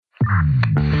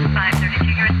532,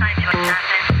 you're assigned to a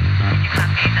captain. Did you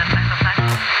copy the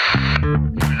 505?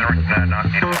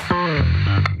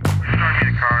 Starting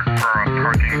a card for a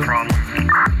parking problem.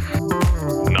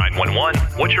 911,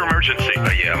 what's your emergency?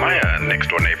 Yeah, my next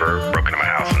door neighbor broke into my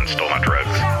house and stole my drugs.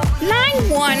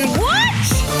 911, what?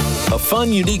 A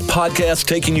fun, unique podcast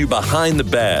taking you behind the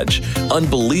badge.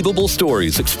 Unbelievable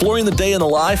stories exploring the day in the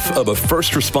life of a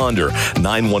first responder.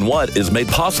 911 is made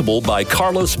possible by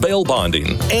Carlos Bail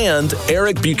Bonding and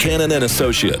Eric Buchanan and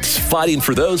Associates, fighting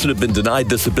for those that have been denied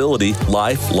disability,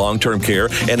 life, long-term care,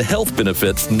 and health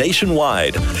benefits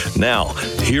nationwide. Now,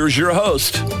 here's your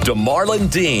host, DeMarlon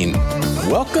Dean.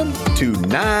 Welcome to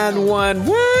 911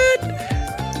 What?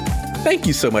 Thank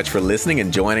you so much for listening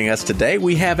and joining us today.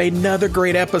 We have another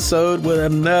great episode with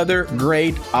another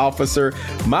great officer.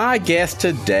 My guest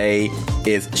today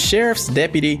is Sheriff's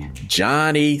Deputy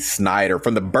Johnny Snyder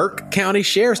from the Burke County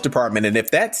Sheriff's Department. And if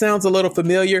that sounds a little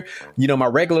familiar, you know, my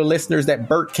regular listeners, that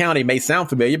Burke County may sound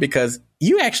familiar because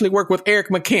you actually work with Eric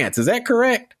McCants. Is that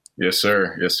correct? Yes,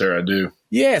 sir. Yes, sir. I do.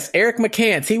 Yes, Eric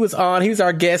McCants. He was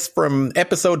our guest from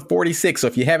episode 46. So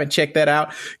if you haven't checked that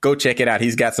out, go check it out.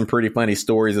 He's got some pretty funny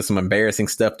stories of some embarrassing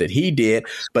stuff that he did.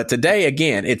 But today,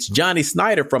 again, it's Johnny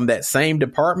Snyder from that same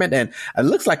department. And it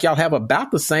looks like y'all have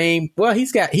about the same. Well,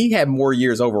 he had more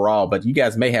years overall, but you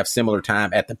guys may have similar time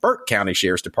at the Burke County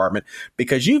Sheriff's Department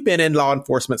because you've been in law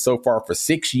enforcement so far for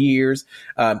 6 years.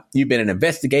 You've been an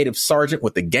investigative sergeant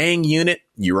with the gang unit.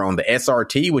 You're on the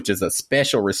SRT, which is a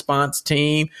special response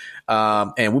team.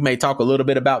 And we may talk a little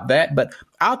bit about that, but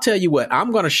I'll tell you what,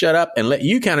 I'm going to shut up and let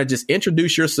you kind of just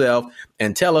introduce yourself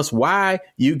and tell us why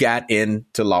you got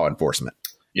into law enforcement.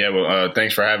 Yeah, well,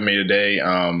 thanks for having me today.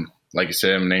 Like you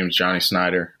said, my name is Johnny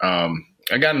Snyder.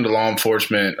 I got into law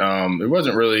enforcement. It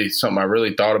wasn't really something I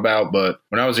really thought about, but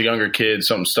when I was a younger kid,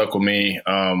 something stuck with me.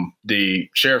 The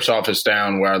sheriff's office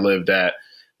down where I lived at,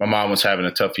 my mom was having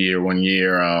a tough year one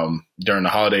year during the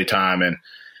holiday time, and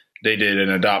they did an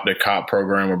adopt a cop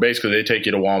program where basically they take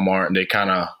you to Walmart and they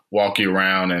kind of walk you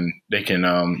around and they can,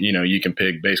 you can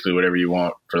pick basically whatever you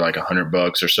want for like $100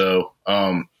 or so.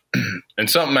 And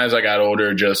something as I got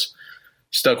older just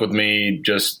stuck with me,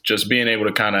 just being able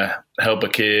to kind of help a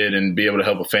kid and be able to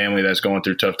help a family that's going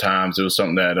through tough times. It was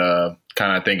something that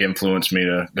kind of I think influenced me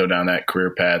to go down that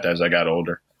career path as I got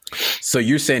older. So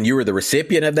you're saying you were the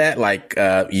recipient of that? Like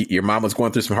your mom was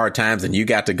going through some hard times and you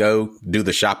got to go do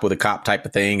the shop with a cop type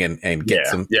of thing and get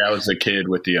some. Yeah, I was a kid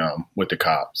with the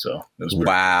cop. So it was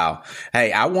wow.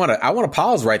 Hey, I want to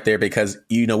pause right there because,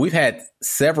 we've had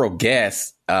several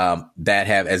guests that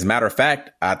have, as a matter of fact,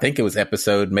 I think it was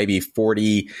episode maybe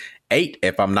 48,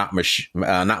 if I'm not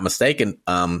mistaken.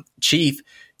 Chief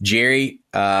Jerry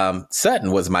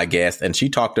Sutton was my guest, and she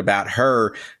talked about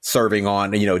her serving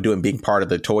on, being part of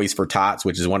the Toys for Tots,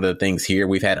 which is one of the things here.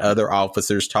 We've had other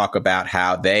officers talk about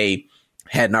how they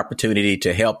had an opportunity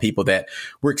to help people that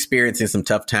were experiencing some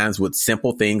tough times with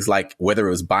simple things like whether it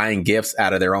was buying gifts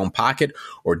out of their own pocket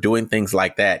or doing things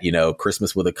like that,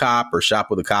 Christmas with a cop or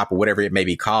shop with a cop or whatever it may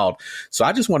be called. So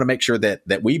I just want to make sure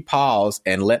that we pause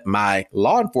and let my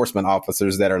law enforcement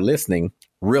officers that are listening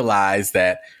realize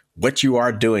that what you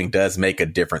are doing does make a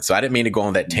difference. So I didn't mean to go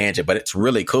on that tangent, but it's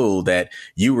really cool that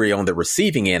you were on the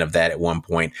receiving end of that at one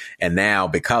point. And now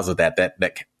because of that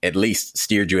at least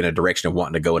steered you in a direction of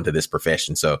wanting to go into this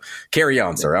profession. So carry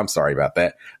on, sir. I'm sorry about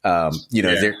that.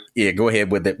 Go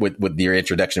ahead with your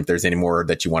introduction. If there's any more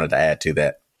that you wanted to add to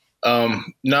that.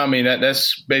 No, I mean,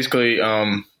 that's basically,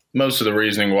 most of the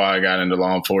reasoning why I got into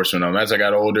law enforcement. As I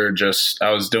got older,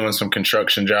 I was doing some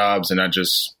construction jobs and I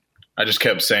just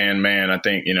kept saying, man, I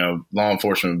think, law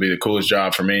enforcement would be the coolest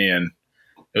job for me. And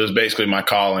it was basically my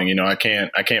calling. I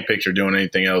can't picture doing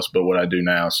anything else but what I do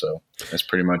now. So that's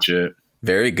pretty much it.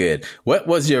 Very good. What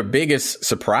was your biggest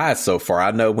surprise so far?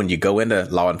 I know when you go into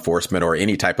law enforcement or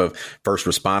any type of first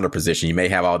responder position, you may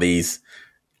have all these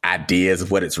ideas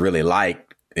of what it's really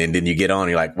like. And then you get on,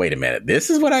 you're like, wait a minute, this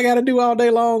is what I got to do all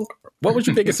day long. What was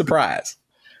your biggest surprise?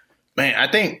 Man, I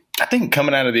think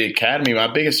coming out of the academy,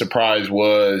 my biggest surprise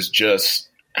was just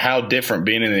how different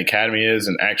being in the academy is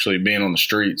and actually being on the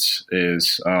streets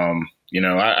is.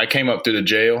 I came up through the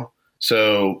jail,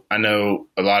 so I know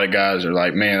a lot of guys are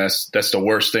like, man, that's the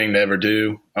worst thing to ever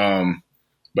do.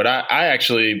 But I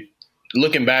actually,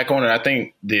 looking back on it, I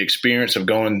think the experience of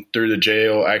going through the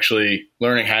jail, actually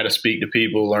learning how to speak to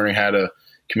people, learning how to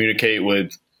communicate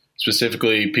with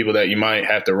specifically people that you might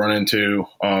have to run into,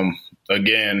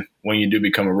 again, when you do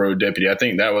become a road deputy. I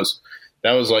think that was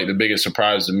like the biggest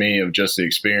surprise to me of just the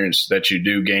experience that you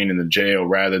do gain in the jail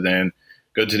rather than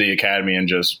go to the academy and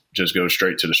just go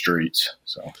straight to the streets.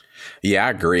 So, yeah, I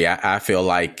agree. I feel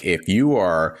like if you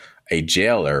are a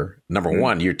jailer, number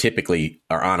one, you're typically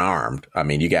are unarmed. I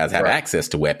mean, you guys have access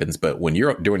to weapons, but when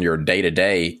you're doing your day to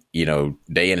day,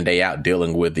 day in and day out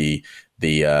dealing with the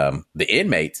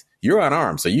inmates, you're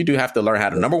unarmed. So you do have to learn how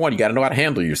to, number one, you got to know how to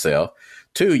handle yourself.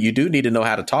 Two, you do need to know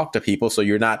how to talk to people so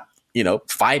you're not,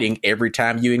 fighting every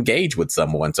time you engage with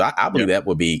someone. So I believe that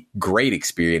would be great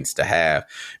experience to have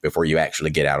before you actually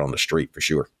get out on the street for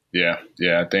sure. Yeah.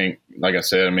 I think, like I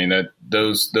said, I mean, that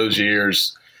those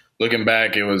years, looking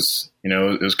back, it was,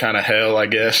 it was kind of hell, I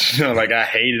guess. Like I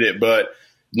hated it, but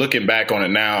looking back on it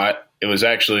now, it was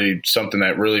actually something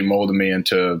that really molded me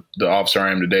into the officer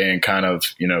I am today, and kind of,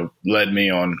 led me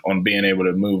on being able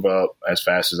to move up as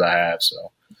fast as I have.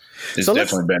 So it's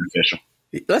definitely beneficial.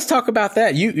 Let's talk about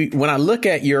that. When I look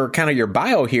at your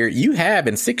bio here, you have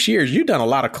in 6 years, you've done a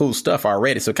lot of cool stuff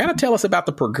already. So kind of tell us about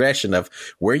the progression of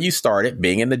where you started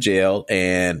being in the jail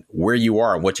and where you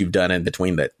are and what you've done in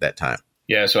between that time.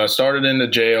 Yeah, so I started in the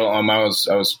jail. I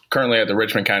was currently at the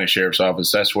Richmond County Sheriff's Office.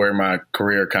 That's where my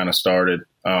career kind of started.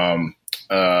 After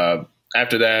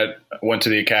that, I went to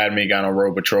the academy, got on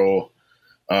road patrol.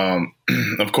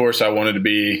 Of course, I wanted to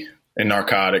be in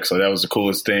narcotics. So that was the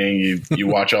coolest thing. You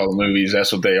watch all the movies.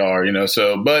 That's what they are,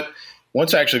 So, but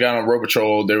once I actually got on road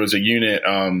patrol, there was a unit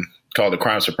called the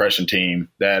Crime Suppression Team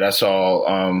that I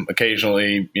saw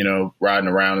occasionally, riding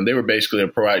around. And they were basically a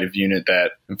proactive unit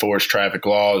that enforced traffic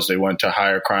laws. They went to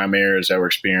higher crime areas that were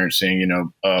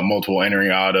experiencing, multiple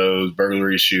entering autos,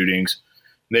 burglaries, shootings.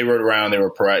 They rode around. They were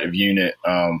a proactive unit.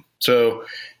 So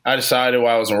I decided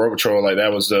while I was on road patrol, like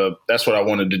that's what I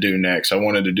wanted to do next. I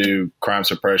wanted to do crime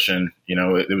suppression.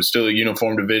 It was still a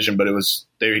uniform division, but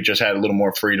they just had a little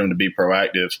more freedom to be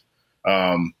proactive.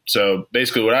 So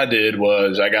basically what I did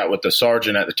was I got with the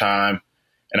sergeant at the time,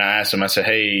 and I asked him, I said,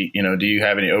 hey, do you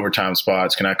have any overtime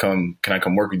spots? Can I come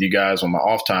work with you guys on my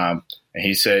off time? And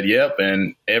he said, yep.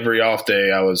 And every off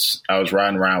day I was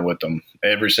riding around with them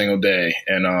every single day.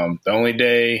 And, the only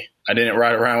day I didn't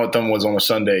ride around with them was on a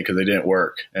Sunday because they didn't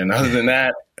work. And other than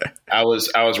that, I was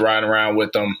riding around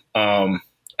with them. I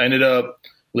ended up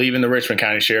leaving the Richmond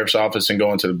County Sheriff's Office and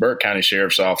going to the Burke County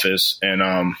Sheriff's Office. And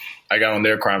I got on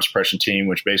their crime suppression team,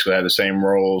 which basically had the same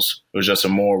roles. It was just a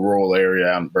more rural area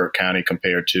out in Burke County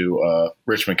compared to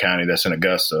Richmond County that's in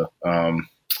Augusta.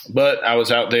 But I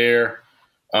was out there,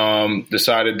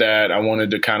 decided that I wanted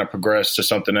to kind of progress to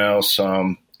something else,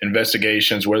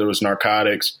 investigations, whether it was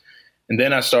narcotics. And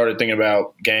then I started thinking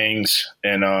about gangs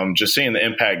and just seeing the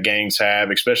impact gangs have,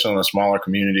 especially in a smaller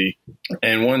community.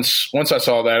 And once I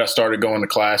saw that, I started going to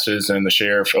classes, and the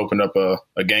sheriff opened up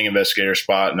a gang investigator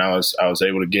spot, and I was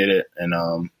able to get it.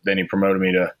 And then he promoted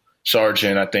me to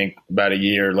sergeant, I think, about a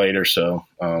year later. So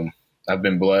I've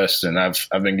been blessed, and I've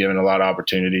been given a lot of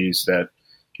opportunities that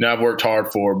I've worked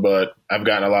hard for, but I've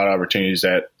gotten a lot of opportunities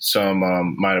that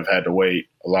some might have had to wait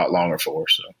a lot longer for.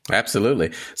 So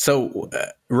absolutely. So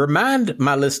remind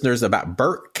my listeners about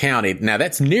Burke County. Now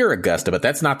that's near Augusta, but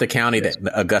that's not the county that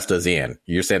Augusta's in.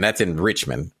 You're saying that's in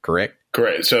Richmond, correct?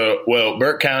 Correct. So,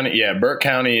 Burke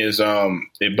County is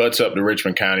it butts up to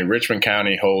Richmond County. Richmond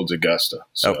County holds Augusta.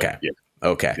 So, okay. Yeah.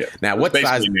 Okay. Yeah. Now, what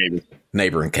size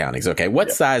neighboring counties? Okay.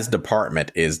 What size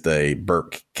department is the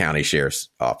Burke County Sheriff's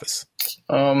Office?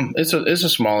 It's a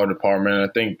smaller department.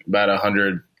 I think about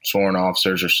 100 sworn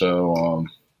officers or so.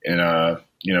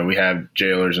 We have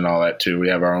jailers and all that too. We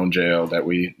have our own jail that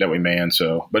we man.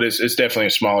 So, but it's definitely a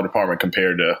smaller department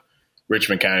compared to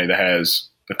Richmond County that has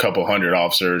a couple hundred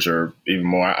officers or even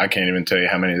more. I can't even tell you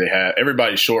how many they have.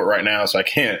 Everybody's short right now, so I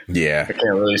can't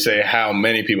really say how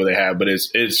many people they have, but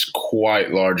it's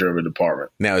quite larger of a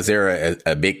department. Now, is there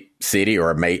a big city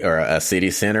or a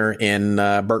city center in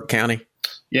Burke County?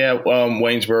 Yeah,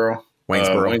 Waynesboro.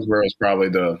 Waynesboro is probably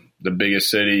the biggest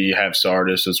city. You have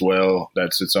Sardis as well.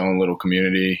 That's its own little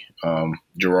community.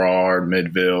 Girard,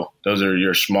 Midville. Those are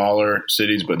your smaller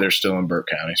cities, but they're still in Burke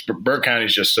County. Burke County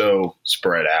is just so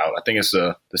spread out. I think it's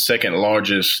the second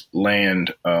largest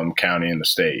land county in the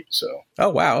state. So. Oh,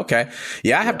 wow. Okay.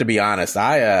 Yeah, I have to be honest.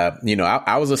 I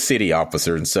was a city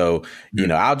officer. And so,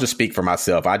 I'll just speak for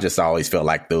myself. I just always felt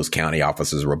like those county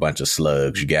officers were a bunch of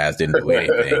slugs. You guys didn't do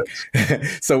anything.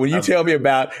 So when you tell me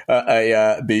about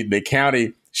the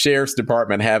county sheriff's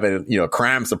department having,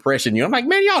 crime suppression, I'm like,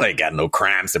 man, y'all ain't got no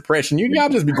crime suppression. Y'all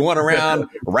just be going around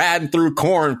riding through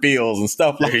cornfields and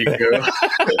stuff like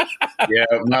that. Yeah,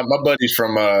 my buddies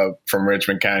from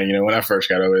Richmond County, when I first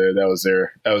got over there, that was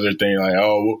their thing. Like,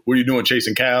 oh, what are you doing,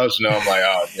 chasing cows? I'm like,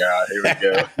 oh, yeah, here we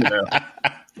go.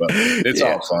 But it's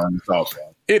all fun. It's all fun.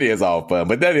 It is all fun,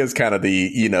 but that is kind of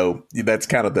that's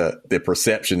kind of the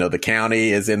perception of the county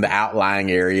is in the outlying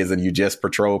areas, and you just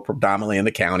patrol predominantly in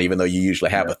the county, even though you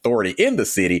usually have authority in the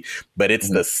city. But it's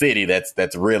the city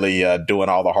that's really doing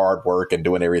all the hard work and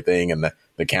doing everything, and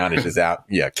the county's just out,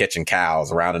 catching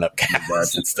cows, rounding up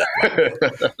cows and stuff.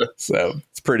 So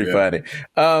it's pretty funny.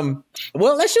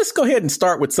 Well, let's just go ahead and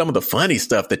start with some of the funny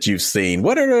stuff that you've seen.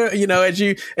 What are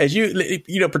the, as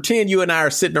you pretend you and I are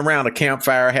sitting around a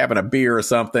campfire having a beer or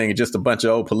something, and just a bunch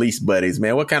of old police buddies,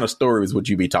 man, what kind of stories would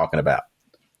you be talking about?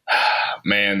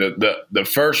 Man, the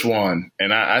first one,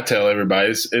 and I tell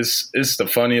everybody, it's the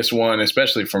funniest one,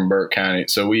 especially from Burke County.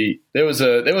 So there was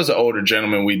an older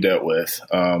gentleman we dealt with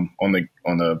on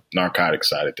the narcotic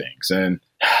side of things, and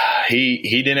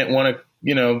he didn't want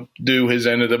to do his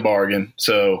end of the bargain,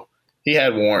 so he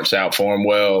had warrants out for him.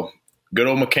 Well, good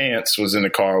old McCants was in the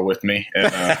car with me,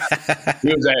 and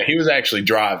he was actually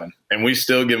driving, and we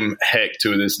still give him heck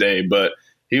to this day, but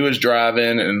he was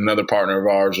driving, and another partner of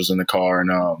ours was in the car,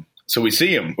 and so we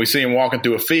see him walking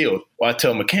through a field. Well, I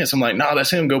tell McCants, I'm like, no,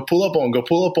 that's him. Go pull up on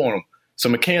him. So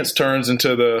McCants turns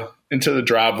into the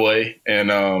driveway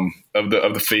and of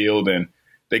the field, and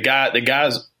the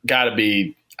guy's got to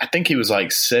be, I think he was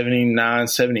like 79,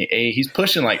 78. He's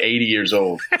pushing like 80 years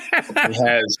old.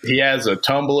 He has a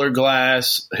tumbler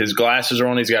glass. His glasses are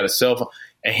on. He's got a cell phone,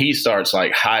 and he starts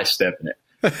like high stepping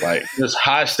it, like just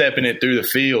high stepping it through the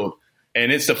field. And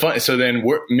it's the fun. So then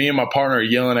me and my partner are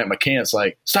yelling at McCants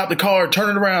like, stop the car, turn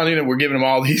it around. We're giving him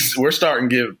all these. We're starting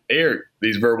to give Eric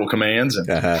these verbal commands.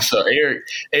 And so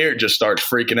Eric just starts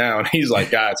freaking out. He's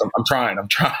like, guys, I'm trying.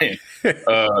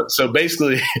 So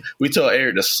basically we tell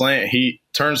Eric to slant. He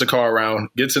turns the car around,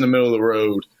 gets in the middle of the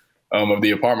road of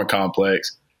the apartment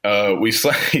complex.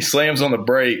 He slams on the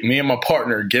brake. Me and my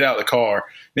partner get out of the car.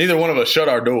 Neither one of us shut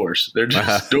our doors. They're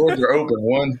just doors are open.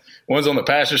 One's on the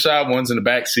passenger side, one's in the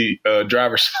back seat,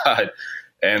 driver's side.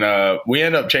 And we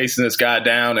end up chasing this guy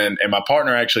down, and my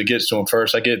partner actually gets to him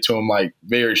first. I get to him like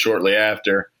very shortly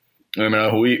after.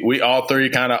 We all three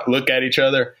kind of look at each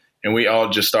other, and we all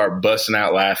just start busting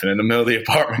out laughing in the middle of the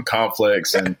apartment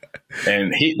complex. And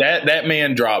that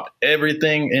man dropped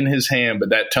everything in his hand, but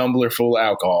that tumbler full of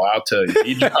alcohol, I'll tell you,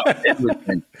 he dropped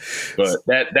everything. But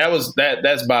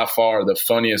that's by far the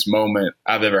funniest moment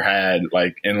I've ever had,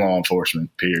 like in law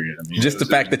enforcement, period. Just the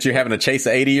fact that you're having to chase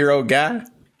an 80-year-old guy?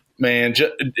 Man,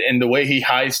 and the way he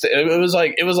heisted, it was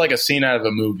like a scene out of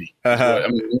a movie.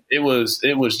 It was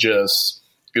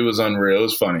unreal. It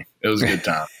was funny. It was a good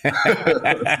time.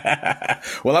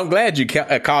 Well, I'm glad you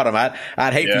caught him.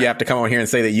 I'd hate for you to have to come on here and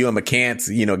say that you and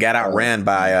McCants, got outran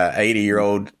by a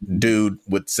 80-year-old dude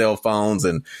with cell phones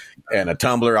and a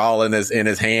tumbler all in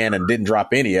his hand and didn't drop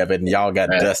any of it, and y'all got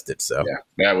dusted. So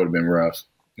that would have been rough.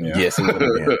 Yeah. Yes, it would have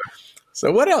been. So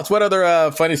what else? What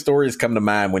other funny stories come to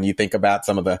mind when you think about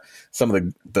some of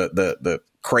the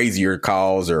crazier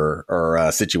calls or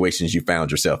situations you found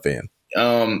yourself in?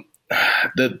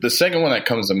 The second one that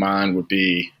comes to mind would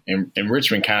be in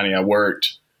Richmond County. I worked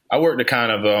a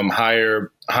kind of higher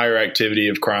activity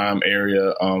of crime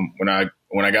area when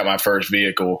I got my first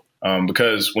vehicle.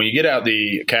 Because when you get out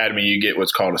the academy, you get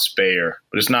what's called a spare,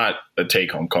 but it's not a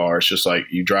take-home car. It's just like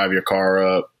you drive your car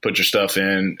up, put your stuff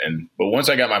in. But once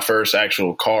I got my first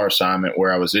actual car assignment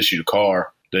where I was issued a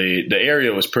car, the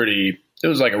area was it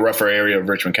was like a rougher area of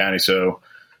Richmond County. So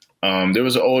there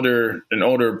was an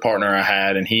older partner I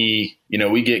had, and he,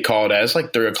 we get called at, it's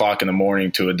like 3:00 in the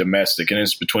morning to a domestic, and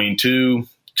it's between two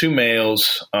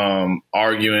males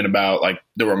arguing about like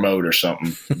the remote or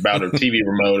something, about a TV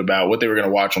remote, about what they were going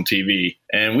to watch on TV.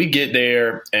 And we get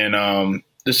there, and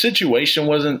the situation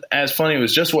wasn't as funny. It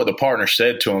was just what the partner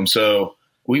said to him. So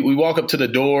we walk up to the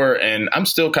door, and I'm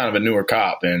still kind of a newer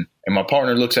cop, and my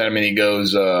partner looks at him and he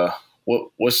goes,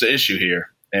 what's the issue here?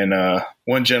 And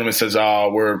one gentleman says,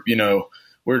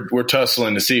 we're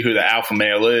tussling to see who the alpha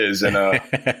male is. And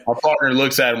my partner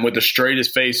looks at him with the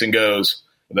straightest face and goes,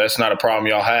 that's not a problem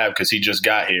y'all have because he just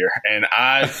got here. And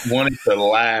I wanted to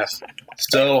laugh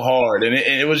so hard. And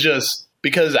it was just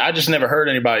because I just never heard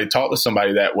anybody talk to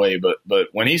somebody that way. But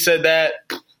when he said that,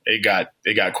 it got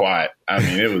quiet. I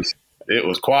mean, it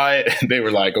was quiet. They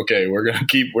were like, okay, we're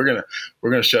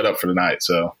gonna shut up for the night.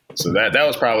 So that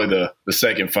was probably the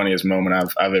second funniest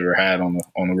moment I've ever had on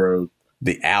the road.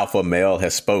 The alpha male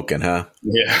has spoken, huh?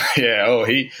 Yeah. Oh,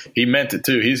 he meant it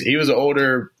too. He was an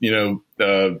older,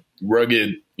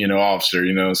 rugged,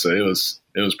 officer, so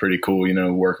it was pretty cool,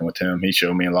 working with him. He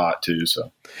showed me a lot too.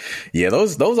 So yeah,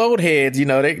 those old heads,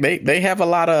 they have a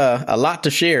lot to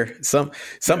share.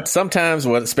 Sometimes,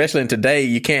 well, especially in today,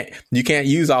 you can't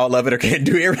use all of it or can't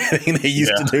do everything they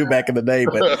used to do back in the day.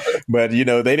 But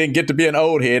they didn't get to be an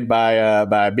old head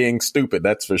by being stupid.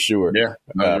 That's for sure. Yeah,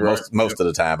 most of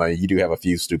the time. I mean, you do have a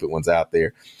few stupid ones out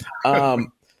there.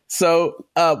 So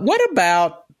what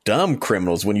about dumb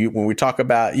criminals? When we talk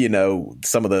about,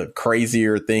 some of the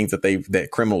crazier things that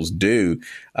criminals do,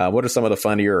 what are some of the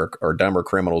funnier or dumber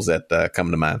criminals that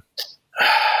come to mind?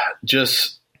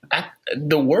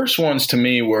 The worst ones to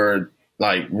me were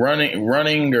like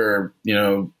running or,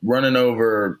 running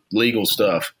over legal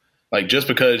stuff. Like just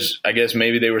because I guess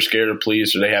maybe they were scared of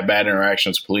police or they had bad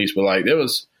interactions with police, but like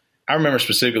I remember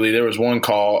specifically there was one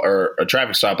call or a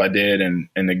traffic stop I did, and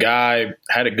the guy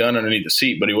had a gun underneath the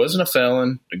seat, but he wasn't a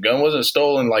felon. The gun wasn't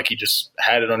stolen. Like he just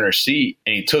had it under his seat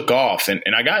and he took off. And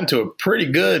I got into a pretty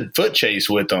good foot chase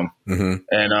with him. Mm-hmm.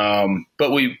 And,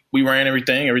 but we ran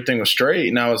everything was straight.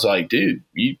 And I was like, dude,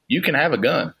 you can have a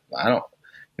gun.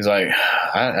 He's like,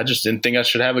 I just didn't think I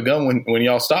should have a gun when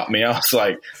y'all stopped me. I was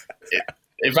like,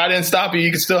 if I didn't stop you,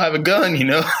 you could still have a gun,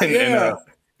 And,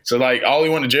 so, like, all he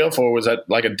went to jail for was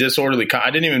like a disorderly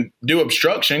I didn't even do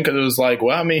obstruction because it was like,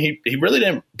 well, I mean, he really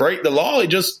didn't break the law. He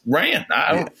just ran.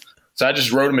 So I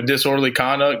just wrote him a disorderly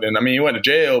conduct. And, I mean, he went to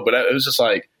jail, but it was just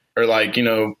like – or like,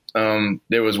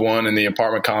 there was one in the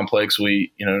apartment complex. It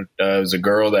was a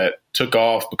girl that took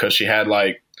off because she had,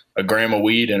 like, a gram of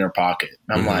weed in her pocket.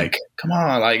 And I'm like, come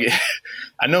on. Like,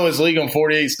 I know it's legal in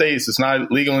 48 states. It's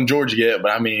not legal in Georgia yet.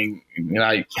 But, I mean,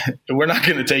 we're not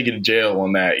going to take you to jail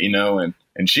on that,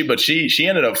 And she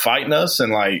ended up fighting us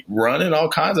and like running all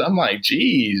kinds of. I'm like,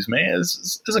 geez, man,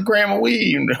 it's a gram of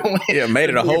weed. Yeah, made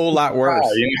it a whole lot worse.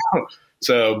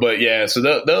 So, but yeah,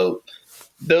 so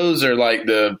those are like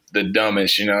the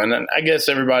dumbest, And I guess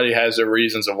everybody has their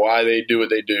reasons of why they do what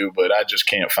they do, but I just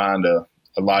can't find a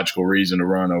logical reason to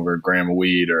run over a gram of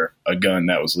weed or a gun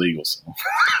that was legal. So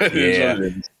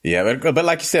yeah. But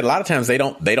like you said, a lot of times they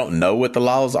don't know what the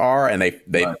laws are, and they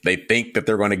think that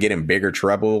they're going to get in bigger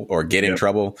trouble or get in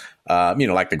trouble.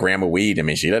 Like the gram of weed. I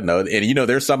mean, she doesn't know. And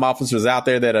there's some officers out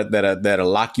there that'll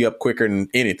lock you up quicker than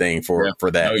anything for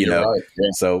that. Right. Yeah.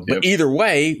 So, but either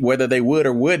way, whether they would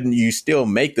or wouldn't, you still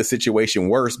make the situation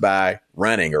worse by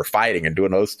running or fighting and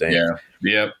doing those things. Yeah.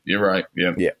 Yep. You're right.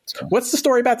 Yep. Yeah. So. What's the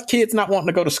story about the kids not wanting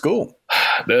to go to school?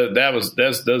 Those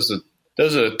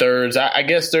are the thirds. I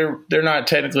guess they're not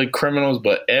technically criminals,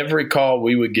 but every call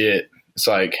we would get, it's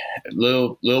like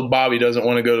little Bobby doesn't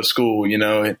want to go to school,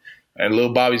 and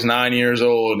little Bobby's 9 years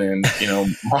old, and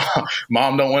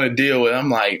mom don't want to deal with it.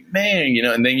 I'm like, man,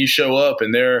 and then you show up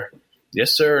and they're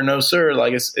yes sir, no sir.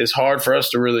 Like it's hard for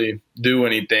us to really do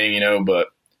anything, but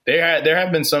there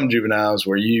have been some juveniles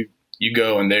where you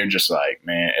go and they're just like,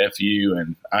 man, F you,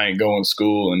 and I ain't going to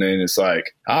school. And then it's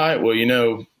like, all right, well,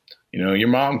 your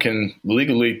mom can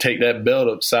legally take that belt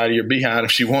upside of your behind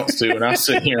if she wants to, and I'll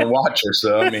sit here and watch her.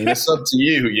 So, I mean, it's up to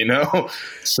you,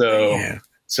 So,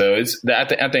 So I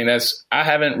think I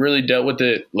haven't really dealt with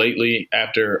it lately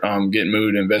after getting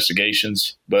moved to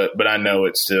investigations, but I know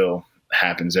it still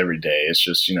happens every day. It's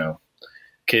just,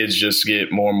 kids just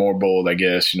get more and more bold, I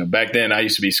guess. Back then I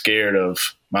used to be scared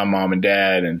of my mom and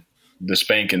dad and the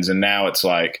spankings, and now it's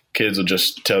like kids will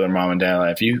just tell their mom and dad,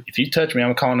 like, if you touch me, I'm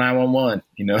gonna call 911.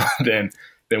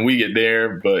 Then we get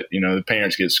there, but the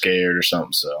parents get scared or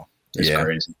something. So it's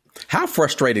crazy. How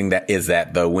frustrating that is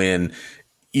that though, when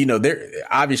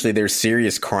there's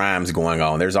serious crimes going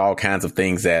on. There's all kinds of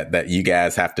things that you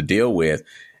guys have to deal with,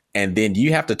 and then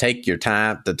you have to take the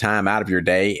time out of your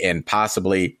day and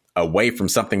possibly away from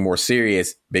something more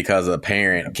serious because a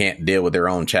parent can't deal with their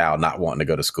own child not wanting to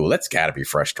go to school. That's got to be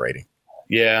frustrating.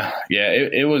 Yeah.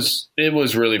 It was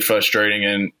really frustrating.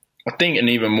 And I think an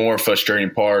even more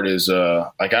frustrating part is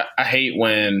I hate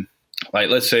when, like,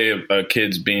 let's say a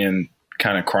kid's being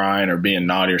kind of crying or being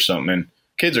naughty or something. And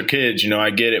kids are kids, I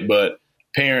get it, but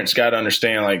parents got to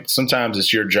understand, like, sometimes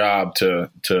it's your job to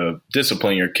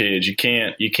discipline your kids. You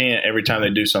can't every time they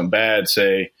do something bad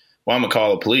say, well, I'm gonna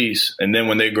call the police. And then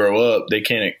when they grow up, they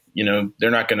can't,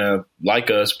 they're not going to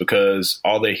like us because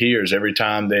all they hear is every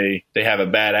time they have a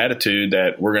bad attitude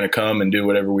that we're going to come and do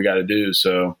whatever we got to do.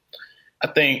 So I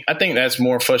think that's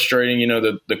more frustrating.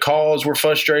 The calls were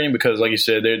frustrating because, like you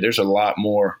said, there's a lot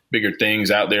more bigger things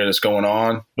out there that's going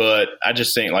on. But I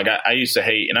just think, like, I used to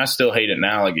hate, and I still hate it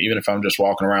now. Like, even if I'm just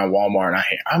walking around Walmart and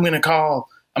I'm going to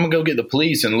go get the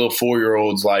police, and little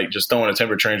 4-year-olds like just throwing a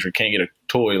temper tantrum, can't get a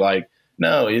toy. Like,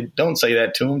 no, you don't say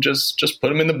that to them. Just put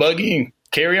them in the buggy and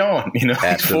carry on. You know,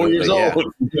 he's 4 years yeah.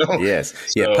 old. You know? Yes.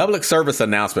 So, yeah. Public service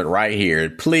announcement right here.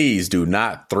 Please do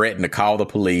not threaten to call the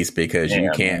police because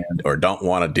you can't or don't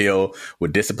want to deal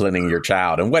with disciplining your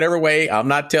child in whatever way. I'm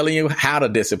not telling you how to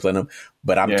discipline them,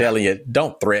 but I'm telling you,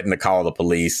 don't threaten to call the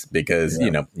police because,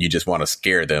 you know, you just want to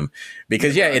scare them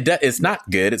because, it's not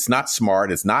good. It's not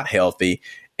smart. It's not healthy.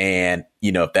 And,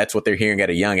 you know, if that's what they're hearing at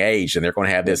a young age, then they're going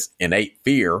to have this innate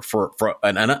fear for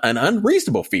an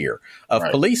unreasonable fear of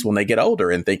police when they get older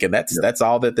and thinking that's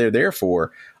all that they're there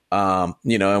for.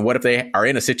 You know, and what if they are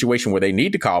in a situation where they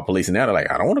need to call police and now they're like,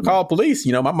 I don't want to call police.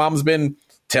 You know, my mom's been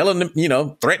telling them, you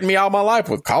know, threatening me all my life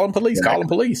with calling police.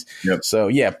 Yep. So,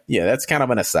 that's kind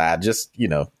of an aside. Just, you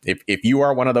know, if you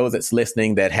are one of those that's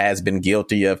listening that has been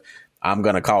guilty of, I'm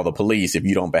going to call the police if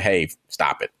you don't behave.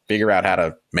 Stop it. Figure out how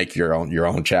to make your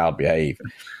own child behave.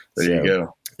 There you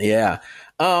go. Yeah.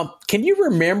 Can you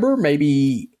remember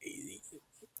maybe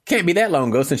can't be that long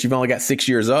ago since you've only got 6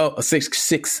 years old,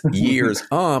 six years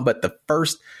on, but the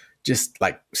first just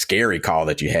like scary call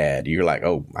that you had, you're like,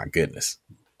 oh my goodness.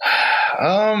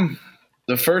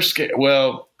 The first,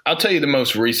 well, I'll tell you the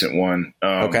most recent one.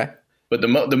 Okay. But the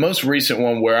most recent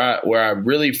one where I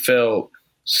really felt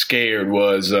scared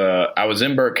was I was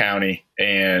in Burke County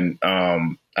and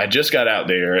I just got out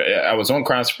there. I was on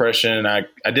crime suppression. I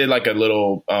did like a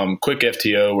little quick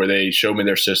FTO where they showed me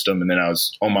their system and then I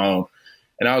was on my own.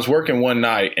 And I was working one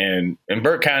night and in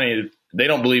Burke County, they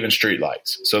don't believe in street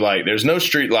lights. So like there's no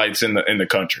street lights in the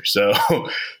country.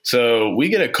 So we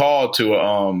get a call to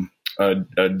a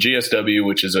GSW,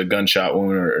 which is a gunshot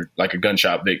wound or like a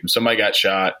gunshot victim. Somebody got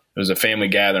shot. It was a family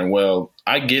gathering. Well,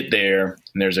 I get there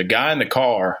and there's a guy in the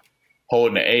car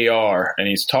holding an AR and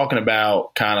he's talking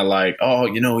about kind of like, oh,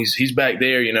 you know, he's back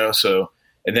there, you know. So,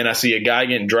 and then I see a guy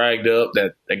getting dragged up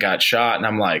that got shot and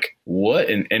I'm like, what?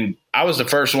 And I was the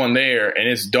first one there and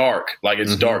it's dark, like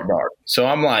it's dark. So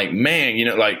I'm like, man, you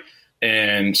know, like,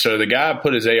 and so the guy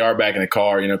put his AR back in the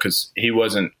car, you know, because he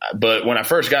wasn't. But when I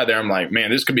first got there, I'm like, man,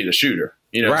 this could be the shooter,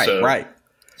 you know. Right.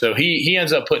 So he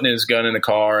ends up putting his gun in the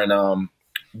car, and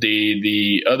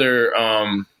the other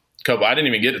couple, I didn't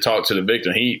even get to talk to the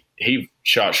victim. He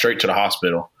shot straight to the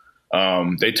hospital.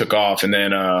 They took off, and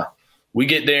then we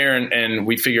get there and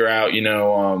we figure out, you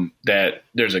know, that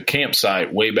there's a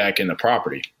campsite way back in the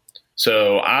property.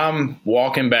 So I'm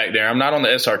walking back there. I'm not on the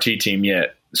SRT team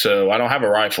yet. So I don't have a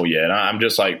rifle yet. I'm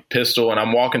just like pistol and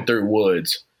I'm walking through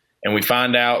woods and we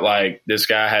find out like this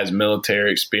guy has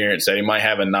military experience, that he might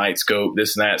have a night scope,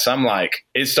 this and that. So I'm like,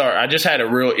 I just had a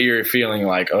real eerie feeling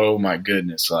like, oh my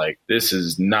goodness, like this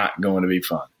is not going to be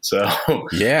fun. So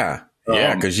yeah.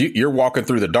 Yeah. Cause you're walking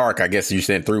through the dark. I guess you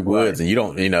said through woods and you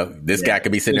don't, you know, this guy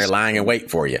could be sitting there lying in wait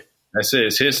for you. That's it.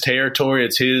 It's his territory.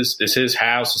 It's his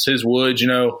house. It's his woods, you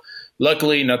know.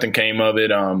 Luckily nothing came of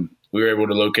it. We were able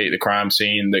to locate the crime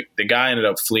scene. The guy ended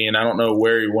up fleeing. I don't know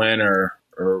where he went or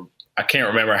I can't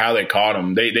remember how they caught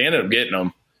him. They ended up getting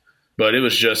him, but it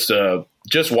was just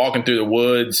walking through the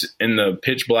woods in the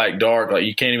pitch black dark. Like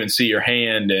you can't even see your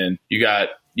hand. And you got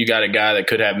a guy that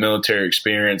could have military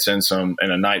experience and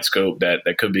a night scope that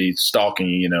could be stalking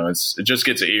you, you know. It just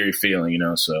gets an eerie feeling, you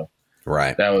know? So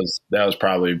right. That was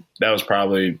probably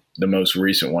the most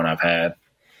recent one I've had.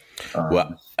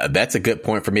 Well, that's a good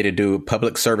point for me to do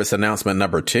public service announcement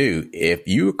number 2. If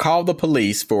you call the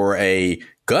police for a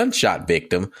gunshot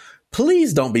victim,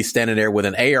 please don't be standing there with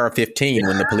an AR-15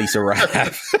 when the police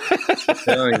arrive. I'm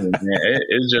telling you, man,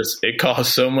 it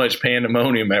caused so much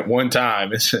pandemonium at one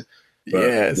time.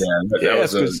 Yes,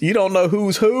 because you don't know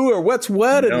who's who or what's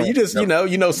what, and you just you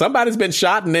know somebody's been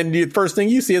shot, and then the first thing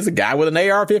you see is a guy with an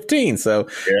AR-15. So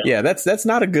that's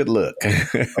not a good look.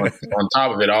 on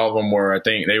top of it, all of them I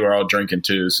think they were all drinking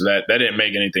too, so that didn't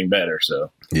make anything better. So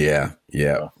yeah,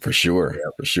 for sure.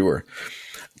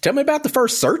 Tell me about the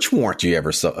first search warrant you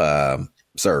ever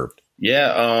served.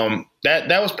 Yeah,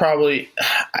 that was probably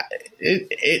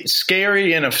it's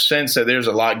scary in a sense that there's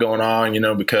a lot going on, you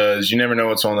know, because you never know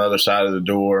what's on the other side of the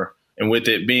door. And with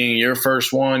it being your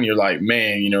first one, you're like,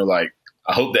 man, you know, like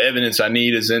I hope the evidence I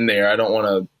need is in there. I don't want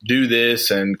to do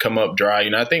this and come up dry. You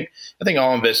know, I think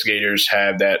all investigators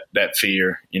have that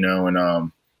fear, you know.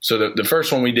 And so the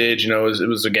first one we did, you know, it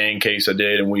was a gang case I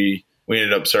did, and we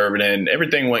ended up serving it, and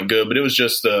everything went good, but it was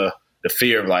just the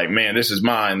fear of like, man, this is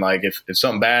mine. Like if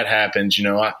something bad happens, you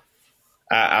know,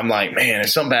 I'm like, man, if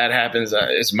something bad happens,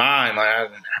 it's mine.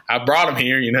 Like I brought him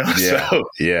here, you know? Yeah. So,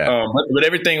 yeah. But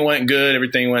everything went good.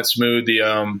 Everything went smooth.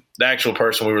 The actual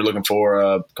person we were looking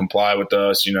for, complied with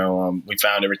us, you know, we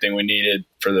found everything we needed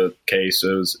for the case.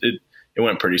 So it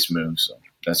went pretty smooth. So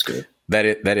that's good. That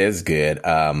is good.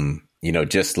 You know,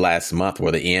 just last month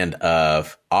or the end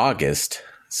of August,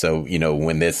 So,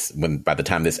 when by the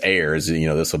time this airs,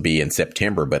 this will be in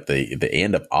September, but the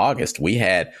end of August, we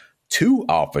had 2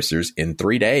 officers in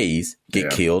 3 days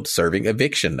get killed serving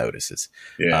eviction notices.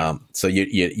 Yeah. So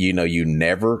you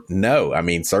never know. I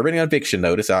mean, serving an eviction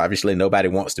notice, obviously nobody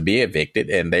wants to be evicted,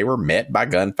 and they were met by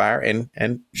gunfire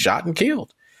and shot and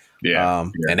killed. Yeah.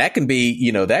 And that can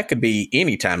be, that could be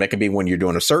anytime. That could be when you're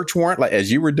doing a search warrant, like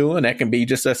as you were doing. That can be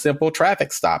just a simple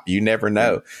traffic stop. You never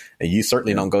know. And you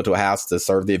certainly don't go to a house to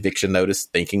serve the eviction notice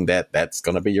thinking that that's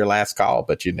going to be your last call,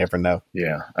 but you never know.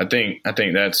 Yeah. I think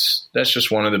that's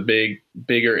just one of the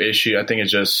bigger issue. I think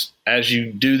it's just, as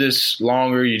you do this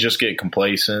longer, you just get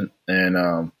complacent.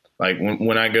 And, like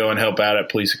when I go and help out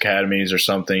at police academies or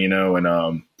something,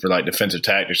 and, for like defensive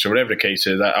tactics or whatever the case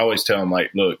is, I always tell them, like,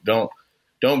 look, don't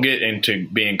get into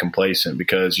being complacent,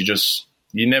 because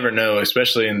you never know,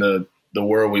 especially in the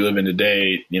world we live in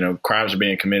today. Crimes are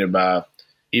being committed by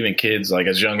even kids like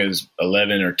as young as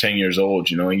 11 or 10 years old,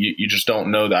 and you just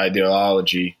don't know the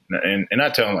ideology. And I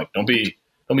tell them, like, don't be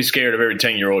scared of every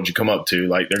 10-year-old you come up to,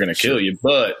 like they're going to kill you.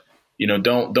 But,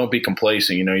 don't be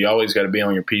complacent. You always got to be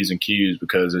on your P's and Q's,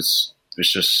 because it's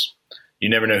just, you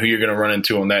never know who you're going to run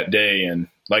into on that day. And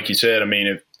like you said, I mean,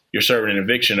 if you're serving an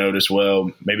eviction notice,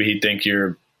 well, maybe he'd think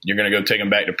you're going to go take him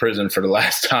back to prison for the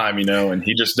last time, and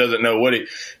he just doesn't know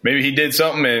maybe he did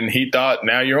something and he thought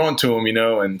now you're on to him,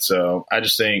 and so I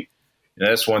just think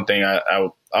that's one thing I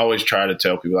always try to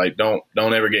tell people, like, don't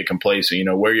ever get complacent,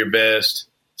 wear your vest,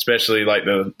 especially like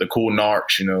the cool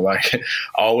narcs, like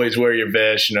always wear your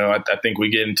vest. I think we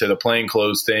get into the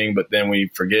plainclothes thing, but then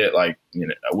we forget, like,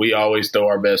 we always throw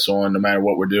our vests on no matter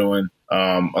what we're doing.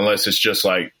 Unless it's just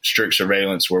like strict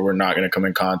surveillance where we're not going to come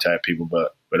in contact people,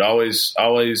 but always,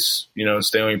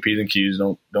 stay on your P's and Q's.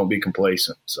 Don't be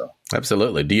complacent. So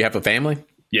absolutely. Do you have a family?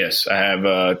 Yes, I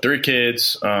have 3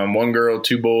 kids, 1 girl,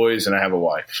 2 boys, and I have a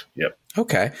wife. Yep.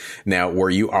 Okay. Now, were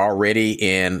you already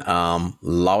in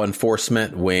law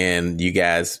enforcement when you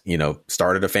guys,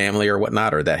 started a family or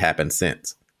whatnot, or that happened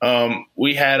since?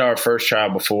 We had our first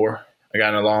child before I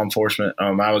got into law enforcement.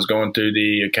 I was going through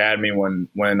the academy when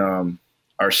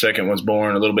our second was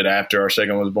born, a little bit after our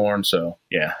second was born. So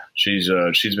yeah, she's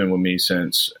been with me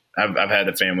since I've had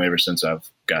a family ever since I've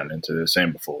gotten into this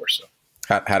and before. So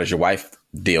how does your wife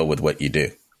deal with what you do?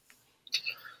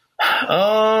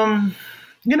 I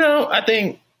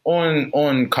think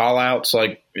on call outs,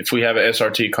 like if we have an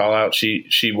SRT call out,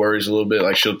 she worries a little bit.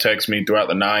 Like she'll text me throughout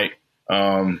the night.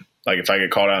 Like if I get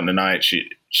called out in the night, she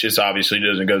just obviously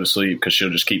doesn't go to sleep because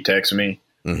she'll just keep texting me.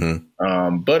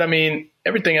 Mm-hmm. But I mean,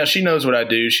 everything else, she knows what I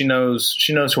do. She knows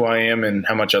who I am and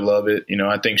how much I love it.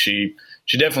 I think she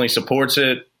definitely supports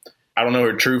it. I don't know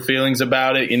her true feelings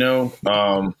about it,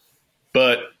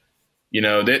 but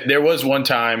there was one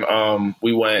time, I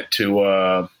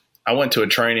went to a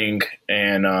training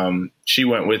and, she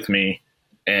went with me,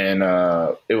 and,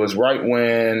 it was right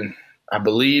when I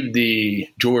believe the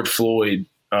George Floyd,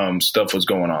 stuff was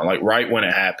going on, like right when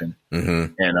it happened.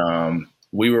 Mm-hmm. And,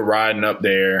 we were riding up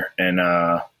there, and,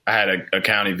 I had a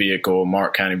county vehicle,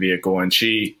 Mark County vehicle, and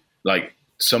she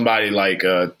somebody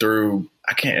threw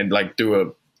a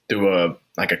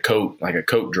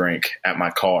Coke drink at my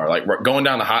car, like going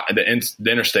down the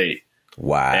interstate.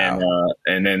 Wow.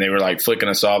 And then they were like flicking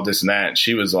us off, this and that. And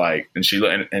she was like,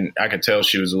 and I could tell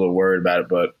she was a little worried about it,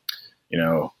 but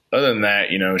other than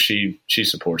that, she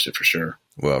supports it for sure.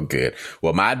 Well, good.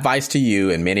 Well, my advice to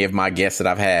you and many of my guests that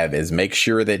I've had is make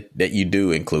sure that you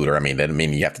do include her. I mean, that doesn't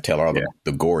mean you have to tell her all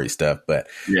the gory stuff, but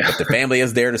the family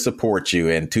is there to support you.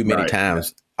 And too many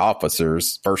times,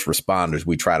 officers, first responders,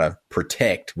 we try to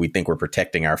protect. We think we're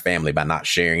protecting our family by not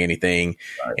sharing anything,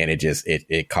 and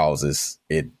it causes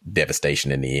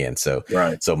devastation in the end. So,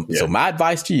 so my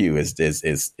advice to you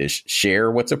is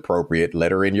share what's appropriate,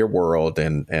 let her in your world,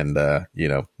 and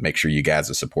make sure you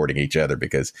guys are supporting each other,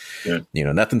 because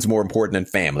nothing's more important than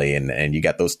family, and you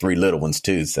got those 3 little ones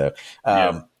too. So,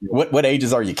 what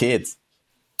ages are your kids?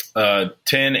 10,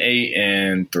 8,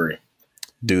 and 3.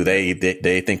 Do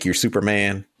they think you're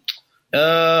Superman?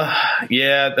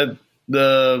 Yeah.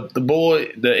 The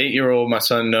boy, the 8-year-old, my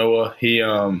son Noah, he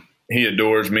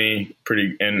adores me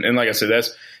pretty, and like I said,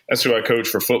 that's who I coach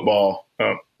for football.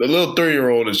 The little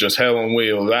 3-year-old is just hell on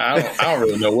wheels. I don't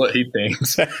really know what he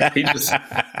thinks. He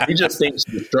just thinks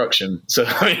destruction. So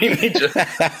I mean, he's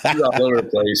all over the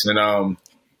place. And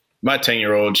my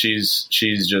 10-year-old, she's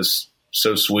just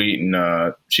so sweet,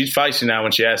 and she's feisty now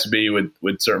when she has to be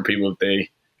with certain people if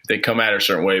they come at her a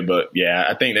certain way. But yeah,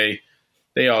 I think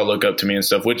they all look up to me and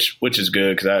stuff, which is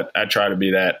good because I try to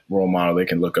be that role model they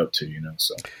can look up to,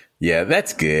 so. Yeah,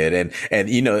 that's good. And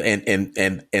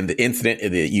the incident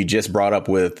that you just brought up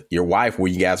with your wife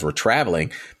where you guys were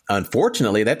traveling,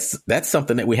 unfortunately, that's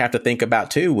something that we have to think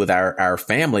about too with our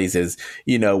families is,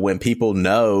 when people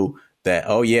know that,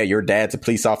 oh yeah, your dad's a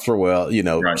police officer. Well,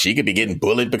 right. She could be getting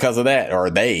bullied because of that,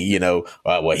 or they,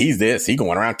 well, he's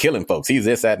going around killing folks. He's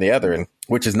this, that, and the other. And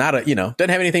which is not doesn't have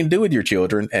anything to do with your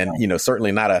children and,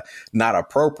 certainly not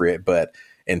appropriate. But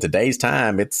in today's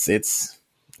time, it's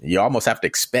you almost have to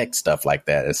expect stuff like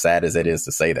that, as sad as it is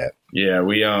to say that. Yeah,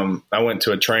 I went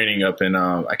to a training up in,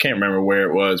 I can't remember where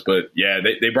it was, but yeah,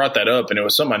 they brought that up and it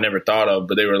was something I never thought of,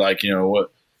 but they were like,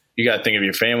 what, you got to think of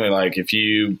your family. Like if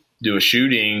you do a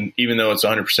shooting, even though it's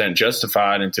 100%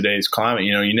 justified in today's climate,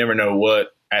 you never know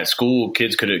what at school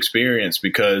kids could experience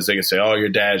because they can say, oh, your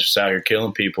dad's just out here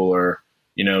killing people, or,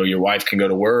 your wife can go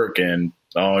to work and,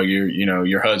 oh,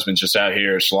 your husband's just out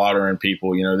here slaughtering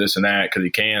people, this and that because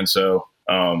he can. So,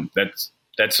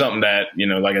 that's something that,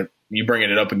 like you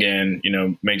bringing it up again,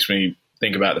 makes me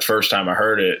think about the first time I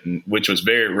heard it, and which was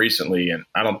very recently. And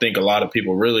I don't think a lot of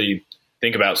people really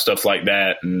think about stuff like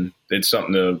that. And it's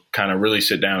something to kind of really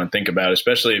sit down and think about,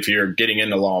 especially if you're getting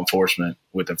into law enforcement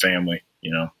with a family,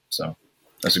 so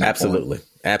that's a good Absolutely. point.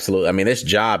 Absolutely. I mean, this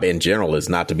job in general is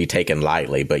not to be taken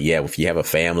lightly, but yeah, if you have a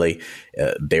family,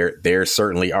 there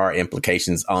certainly are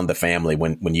implications on the family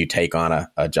when you take on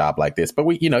a job like this. But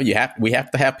we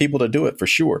have to have people to do it for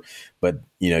sure. But,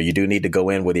 you do need to go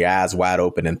in with your eyes wide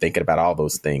open and thinking about all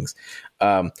those things.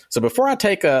 So before I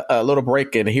take a little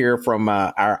break and hear from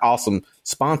our awesome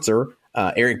sponsor,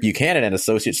 Eric Buchanan and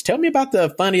Associates, tell me about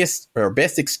the funniest or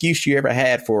best excuse you ever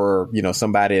had for,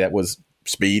 somebody that was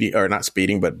speeding or not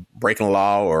speeding, but breaking the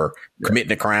law or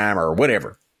committing a crime or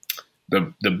whatever.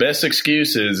 The best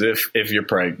excuse is if you're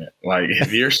pregnant. Like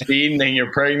if you're speeding and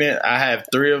you're pregnant, I have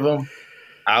 3 of them.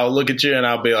 I'll look at you and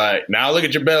I'll be like, now I'll look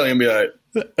at your belly and be like,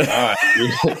 all right,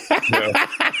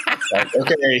 like,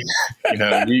 okay,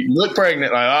 you look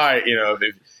pregnant, like, all right,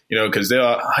 cause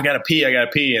I gotta pee.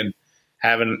 And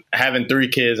having 3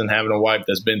 kids and having a wife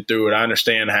that's been through it, I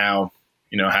understand how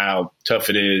tough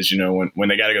it is, when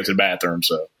they got to go to the bathroom.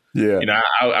 So, yeah,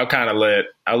 I'll kind of let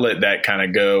that kind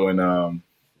of go. And,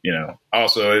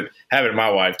 also having my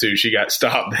wife too, she got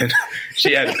stopped and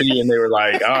she had to pee and they were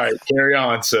like, all right, carry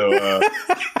on. So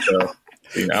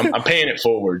I'm paying it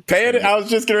forward. I was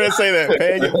just going to say that.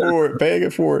 Paying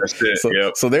it forward. That's it. So,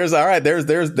 yep. So there's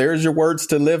your words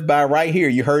to live by right here.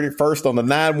 You heard it first on the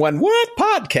 911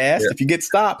 podcast. Yep. If you get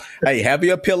stopped, hey, have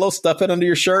you a pillow, stuff it under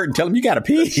your shirt and tell them you got to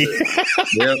pee.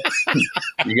 Yep.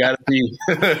 You got to pee.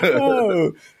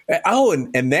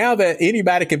 And now that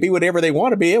anybody can be whatever they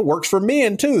want to be, it works for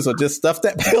men too. So just stuff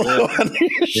that pillow under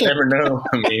your shirt. You never know.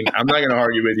 I mean, I'm not going to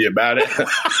argue with you about it. I'm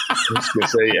just going to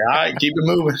say, all right, keep it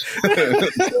moving.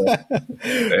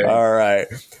 All right.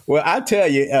 Well, I tell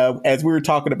you, as we were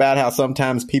talking about how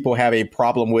sometimes people have a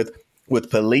problem with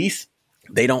police,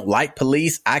 they don't like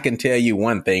police. I can tell you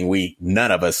one thing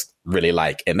none of us really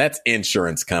like, and that's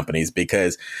insurance companies,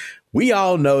 because we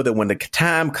all know that when the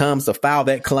time comes to file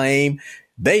that claim,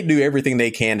 they do everything they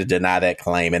can to deny that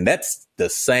claim. And that's the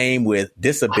same with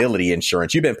disability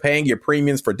insurance. You've been paying your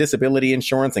premiums for disability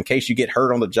insurance in case you get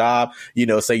hurt on the job.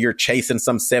 Say you're chasing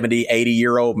some 70,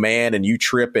 80-year-old man and you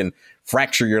trip and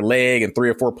fracture your leg in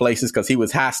 3 or 4 places because he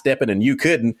was high stepping and you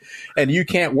couldn't, and you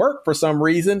can't work for some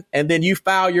reason. And then you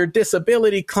file your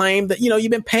disability claim that, you've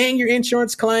been paying your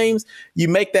insurance claims. You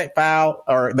make that file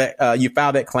or that you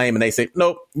file that claim and they say,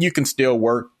 nope, you can still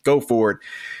work. Go for it.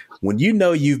 When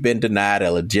you've been denied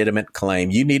a legitimate claim,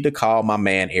 you need to call my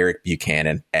man, Eric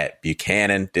Buchanan at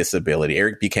Buchanan Disability,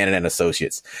 Eric Buchanan and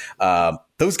Associates.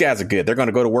 Those guys are good. They're going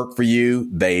to go to work for you.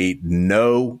 They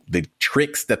know the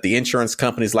tricks that the insurance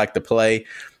companies like to play,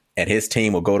 and his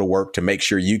team will go to work to make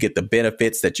sure you get the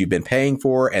benefits that you've been paying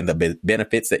for and the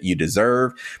benefits that you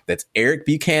deserve. That's Eric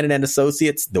Buchanan and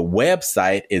Associates. The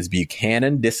website is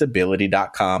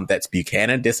buchanandisability.com. That's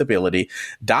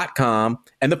buchanandisability.com.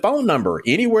 And the phone number,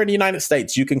 anywhere in the United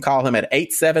States, you can call him at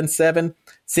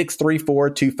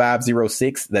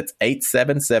 877-634-2506. That's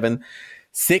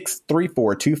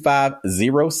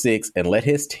 877-634-2506, and let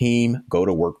his team go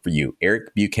to work for you.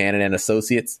 Eric Buchanan and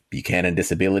Associates,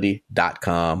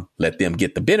 buchanandisability.com. Let them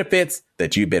get the benefits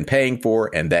that you've been paying for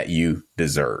and that you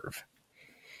deserve.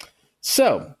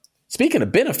 So, speaking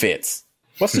of benefits,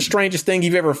 what's the strangest thing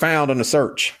you've ever found on a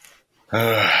search?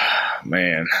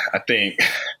 Man, I think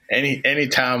any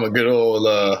time a good old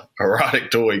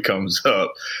erotic toy comes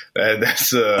up,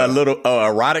 that's a little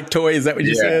erotic toy. Is that what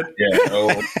you said? Yeah,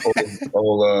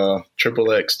 old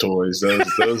XXX toys.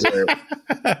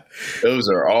 Those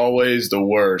are always the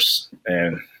worst.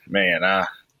 And man,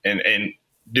 and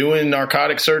doing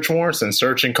narcotic search warrants and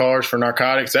searching cars for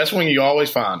narcotics, that's when you always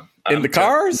find them. In the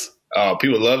cars?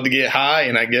 People love to get high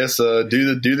and I guess do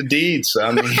the deeds.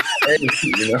 I mean, hey,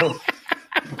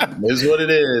 it's what it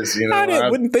is. I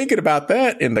wasn't thinking about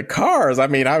that in the cars. I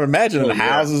mean, I imagine the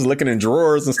houses, looking in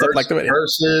drawers and stuff like that.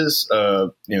 Purses,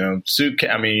 suitcase.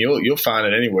 I mean, you'll find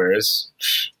it anywhere. It's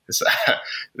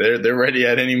they're ready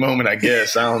at any moment. I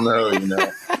guess I don't know.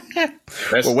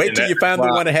 Well, wait till you find the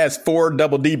one that has 4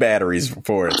 double D batteries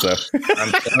for it. So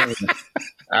I'm telling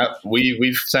you,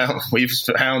 we've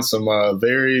found some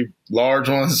very large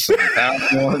ones, some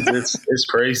powerful ones. It's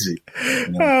crazy.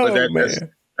 Man.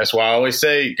 That's why I always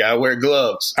say you gotta wear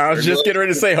gloves. I was just getting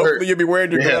ready to say, hopefully you'll be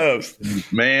wearing your gloves.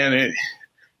 Man,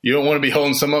 you don't want to be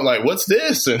holding something up like, what's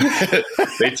this? And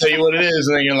they tell you what it is,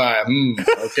 and then you're like,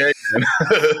 okay.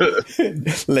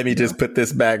 Let me just put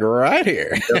this back right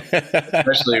here.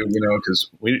 Especially,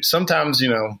 because we sometimes,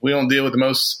 we don't deal with the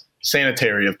most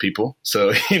sanitary of people.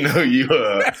 So, that's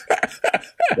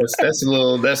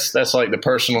like the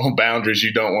personal boundaries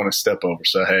you don't want to step over.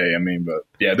 So, hey, I mean, but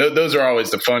yeah, those are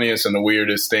always the funniest and the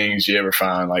weirdest things you ever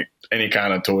find, like any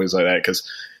kind of toys like that. Because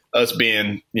us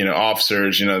being,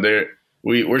 officers,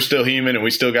 we're still human and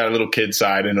we still got a little kid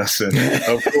side in us. And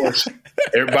of course,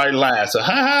 everybody laughs. So,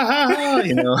 ha, ha, ha, ha,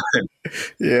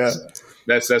 Yeah. So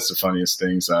that's the funniest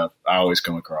things I always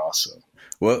come across. So.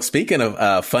 Well, speaking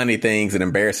of funny things and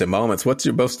embarrassing moments, what's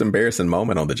your most embarrassing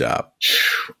moment on the job?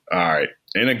 All right.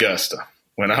 In Augusta,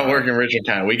 when I work in Richland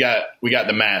County, we got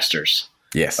the Masters.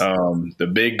 Yes. The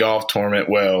big golf tournament.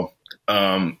 Well,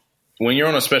 when you're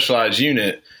on a specialized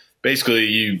unit,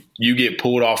 basically you get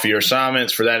pulled off of your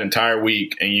assignments for that entire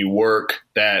week and you work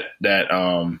that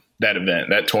event,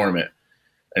 that tournament.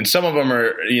 And some of them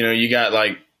are, you got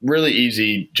like really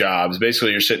easy jobs.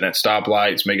 Basically, you're sitting at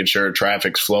stoplights, making sure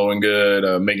traffic's flowing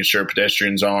good, making sure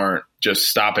pedestrians aren't just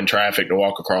stopping traffic to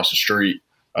walk across the street.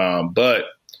 But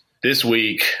this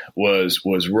week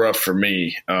was rough for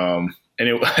me. And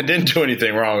I didn't do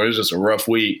anything wrong. It was just a rough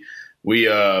week.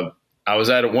 I was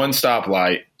at one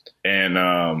stoplight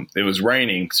and it was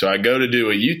raining. So I go to do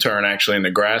a U-turn actually in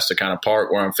the grass to kind of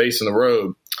park where I'm facing the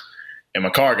road, and my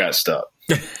car got stuck.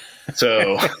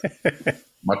 So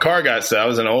my car got stuck. I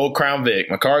was in an old Crown Vic.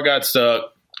 My car got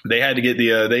stuck. They had to get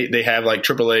they have like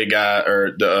AAA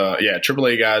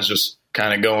AAA guys just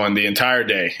kind of going the entire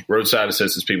day. Roadside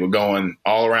assistance people going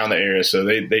all around the area. So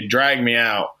they dragged me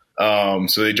out.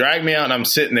 So they dragged me out and I'm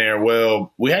sitting there.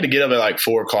 Well, we had to get up at like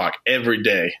 4:00 every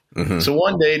day. Mm-hmm. So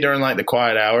one day during like the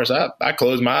quiet hours, I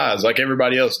closed my eyes like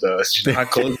everybody else does. I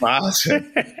closed my eyes.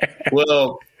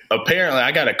 Well, apparently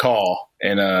I got a call.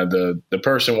 And the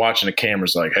person watching the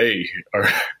camera's like, "Hey, are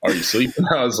you sleeping?"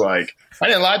 I was like, I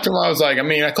didn't lie to him. I was like, I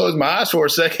mean, I closed my eyes for a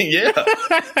second. Yeah,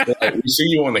 like, we see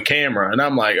you on the camera, and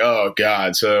I'm like, oh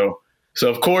God. So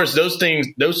of course those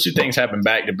two things happen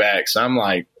back to back. So I'm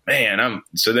like, man,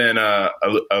 so then a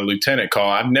lieutenant call.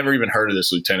 I've never even heard of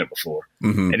this lieutenant before,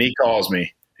 mm-hmm. And he calls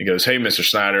me. He goes, "Hey, Mr.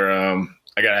 Snyder,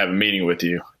 I gotta have a meeting with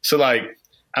you." So like,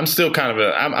 I'm still kind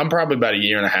of I'm probably about a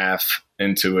year and a half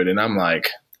into it, and I'm like,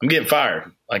 I'm getting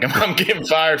fired. Like I'm getting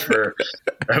fired for.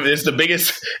 I mean, it's the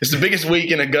biggest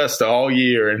week in Augusta all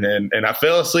year, and I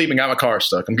fell asleep and got my car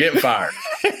stuck. I'm getting fired.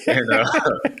 And,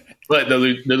 but the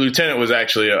lieutenant was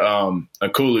actually a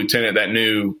cool lieutenant that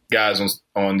knew guys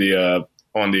on the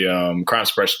crime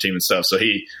suppression team and stuff. So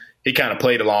he kind of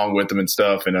played along with them and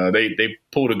stuff, and they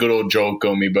pulled a good old joke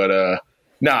on me. But it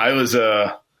was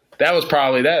that was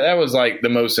probably that was like the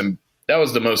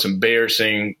most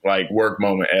embarrassing like work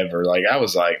moment ever. Like I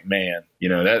was like, man,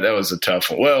 that was a tough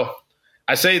one. Well,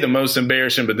 I say the most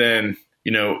embarrassing, but then,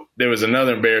 there was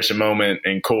another embarrassing moment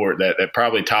in court that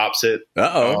probably tops it.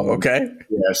 Okay.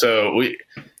 Yeah. So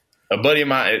a buddy of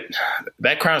mine,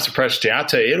 that crime suppression team, I'll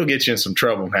tell you, it'll get you in some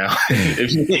trouble now.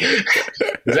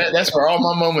 That's for all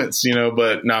my moments,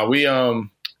 but no,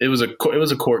 it was a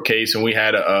court case, and we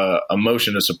had a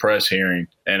motion to suppress hearing.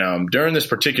 And during this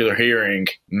particular hearing,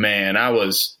 man,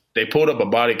 they pulled up a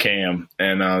body cam,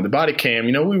 and the body cam,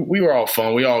 we were all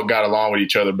fun. We all got along with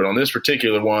each other. But on this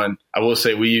particular one, I will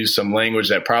say we used some language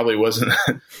that probably wasn't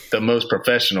the most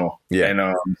professional. Yeah.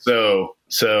 And so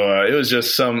it was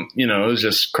just it was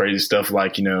just crazy stuff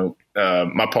like,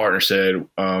 my partner said,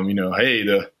 hey,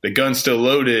 the gun's still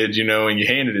loaded, and you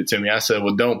handed it to me. I said,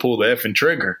 well, don't pull the effing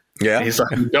trigger. Yeah. And he's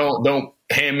like, don't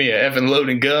hand me a effing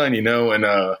loading gun,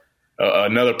 and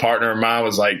another partner of mine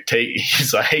was like,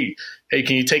 he's like, hey,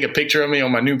 can you take a picture of me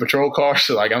on my new patrol car?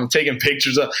 So like I'm taking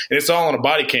pictures of, and it's all on a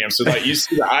body cam. So like you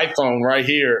see the iPhone right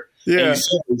here, and you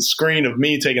see the screen of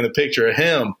me taking the picture of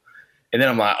him. And then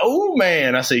I'm like, oh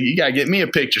man, I say, you got to get me a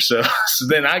picture. So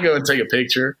then I go and take a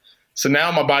picture. So now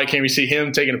on my body cam, you see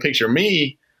him taking a picture of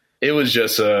me. It was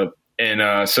just, so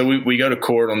we go to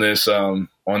court on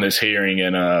this hearing,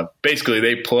 and basically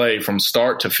they play from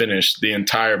start to finish the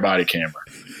entire body camera.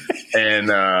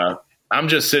 And I'm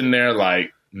just sitting there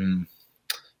like,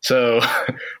 So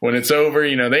when it's over,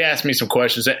 they asked me some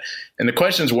questions, and the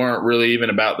questions weren't really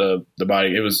even about the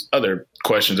body. It was other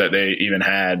questions that they even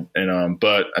had. And,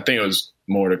 but I think it was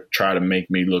more to try to make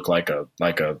me look like a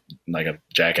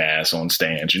jackass on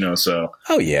stage, so.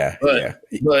 Oh yeah.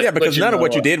 Because none of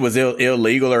what you did was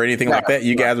illegal or anything like that.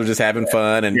 You guys were just having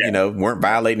fun and, weren't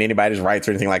violating anybody's rights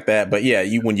or anything like that. But yeah,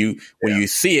 when you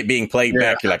see it being played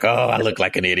back, you're like, oh, I look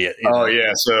like an idiot. Oh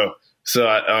yeah. So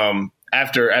I,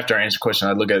 after I answer the question,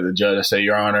 I look at the judge. I say,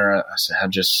 Your Honor, I said, I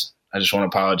just want to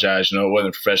apologize. It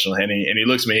wasn't professional. And he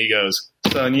looks at me. He goes,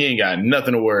 son, you ain't got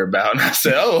nothing to worry about. And I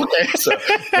said, oh, okay. So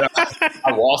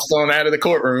I waltzed on out of the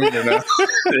courtroom, and it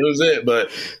was it.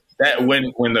 But that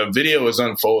when the video was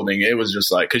unfolding, it was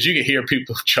just like, because you could hear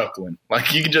people chuckling.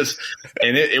 Like you could just,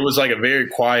 and it was like a very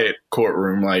quiet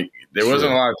courtroom. Like there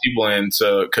wasn't a lot of people in,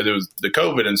 so because it was the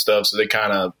COVID and stuff, so they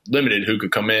kind of limited who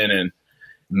could come in. And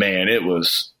man, it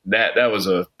was that was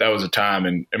a time,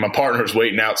 and my partner was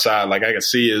waiting outside. Like I could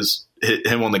see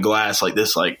him on the glass like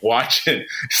this, like watching,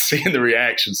 seeing the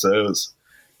reaction. So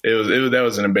that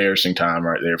was an embarrassing time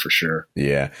right there for sure.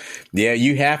 Yeah.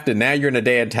 You have to, now you're in a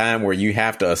day and time where you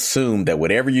have to assume that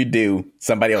whatever you do,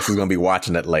 somebody else is going to be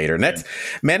watching it later. And that's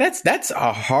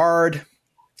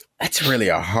really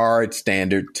a hard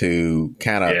standard to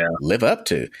kind of live up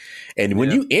to. And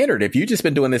when you entered, if you just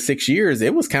been doing this 6 years,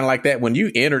 it was kind of like that when you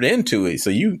entered into it. So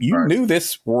you knew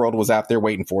this world was out there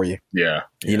waiting for you. Yeah.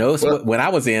 When I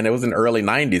was in, it was in the early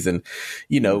 90s, and,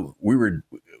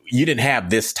 you didn't have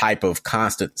this type of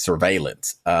constant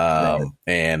surveillance.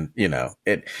 And,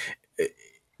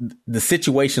 the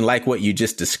situation like what you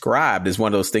just described is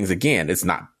one of those things. Again, it's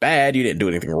not bad. You didn't do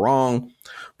anything wrong,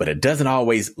 but it doesn't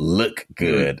always look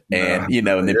good. And,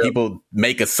 and then people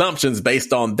make assumptions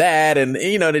based on that. And,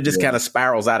 it just kind of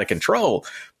spirals out of control.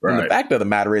 Right. And the fact of the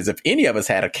matter is, if any of us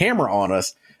had a camera on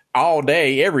us all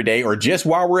day, every day, or just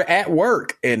while we're at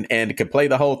work and could play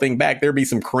the whole thing back, there'd be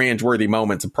some cringeworthy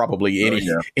moments in probably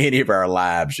any of our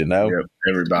lives,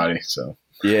 everybody. So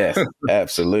yes,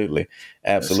 absolutely.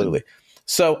 Absolutely.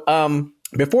 So,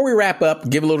 before we wrap up,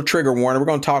 give a little trigger warning. We're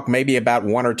going to talk maybe about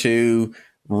one or two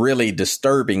really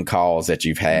disturbing calls that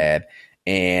you've had,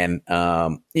 and,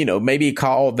 maybe a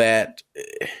call that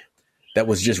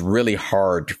was just really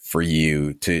hard for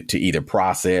you to either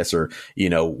process, or,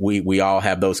 we all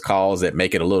have those calls that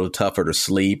make it a little tougher to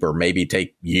sleep, or maybe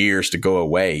take years to go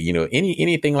away.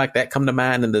 Anything like that come to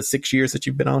mind in the 6 years that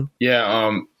you've been on?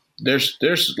 Yeah.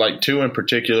 There's like two in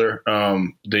particular.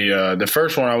 The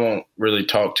first one I won't really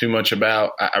talk too much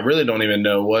about. I really don't even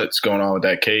know what's going on with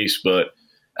that case, but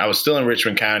I was still in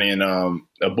Richmond County, and a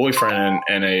boyfriend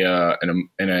and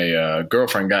a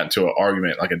girlfriend got into an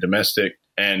argument, like a domestic,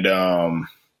 and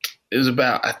it was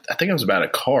about, I think it was about a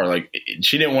car. Like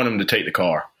she didn't want him to take the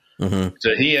car. Mm-hmm.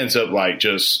 So he ends up like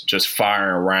just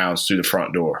firing rounds through the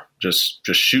front door, just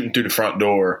shooting through the front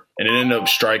door, and it ended up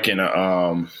striking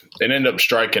a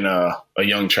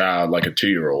young child, like a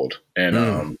 2-year-old.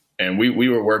 And we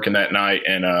were working that night,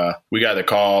 and we got the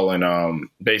call, and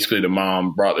basically the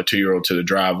mom brought the 2-year-old to the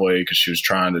driveway because she was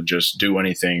trying to just do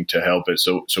anything to help it.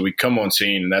 So we come on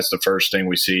scene, and that's the first thing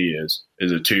we see is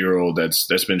a 2-year-old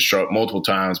that's been struck multiple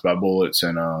times by bullets.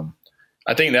 And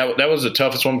I think that was the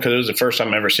toughest one, because it was the first time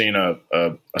I've ever seen a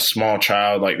small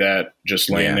child like that just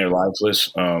laying there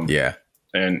lifeless. And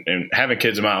having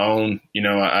kids of my own,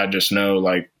 I just know,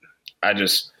 like, I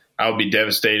would be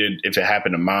devastated if it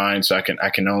happened to mine. So I can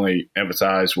only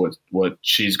empathize what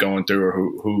she's going through, or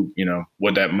who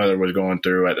what that mother was going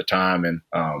through at the time. And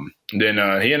then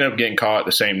he ended up getting caught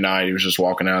the same night. He was just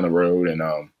walking down the road, and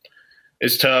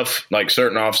it's tough. Like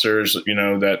certain officers,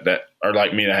 that are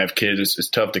like me, that have kids, it's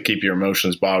tough to keep your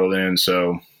emotions bottled in.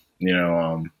 So,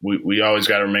 we always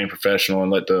got to remain professional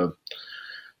and let the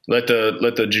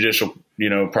judicial,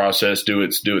 process do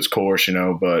its course,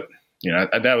 but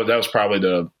that was probably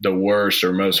the worst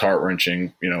or most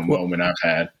heart-wrenching, moment I've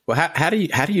had. Well, how do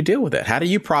you deal with that? How do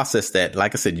you process that?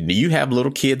 Like I said, do you have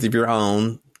little kids of your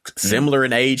own, similar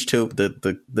in age to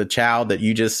the child that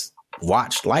you just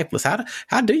watched lifeless.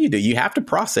 How do you have to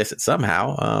process it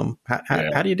somehow?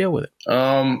 How do you deal with it?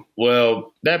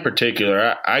 Well, that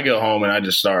particular, I go home and I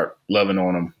just start loving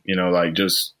on them, like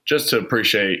just to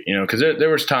appreciate, because there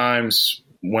was times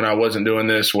when I wasn't doing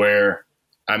this where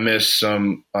I missed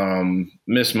some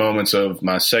missed moments of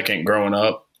my second growing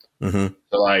up. Mm-hmm.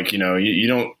 So like, you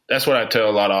don't, that's what I tell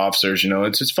a lot of officers,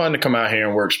 it's fun to come out here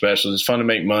and work specials. It's fun to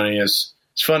make money. It's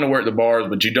fun to work the bars,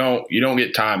 but you don't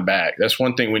get time back. That's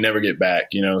one thing we never get back,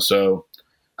 so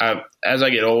as I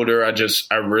get older,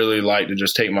 I really like to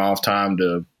just take my off time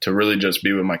to really just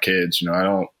be with my kids.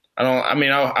 I'll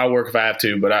work if I have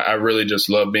to, but I really just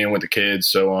love being with the kids.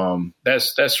 So,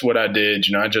 that's what I did.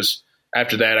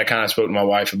 After that, I kind of spoke to my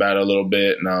wife about it a little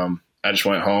bit, and, I just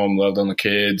went home, loved on the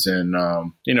kids, and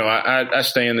I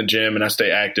stay in the gym and I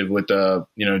stay active with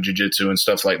jiu-jitsu and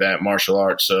stuff like that, martial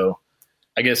arts. So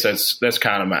I guess that's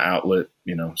kind of my outlet,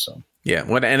 so. Yeah,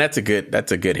 well, and that's a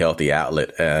good healthy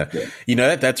outlet.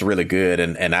 That's really good,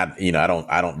 and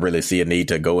I don't really see a need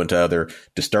to go into other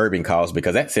disturbing cause,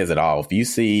 because that says it all. If you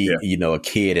see a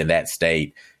kid in that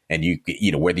state, and you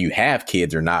whether you have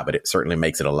kids or not, but it certainly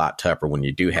makes it a lot tougher when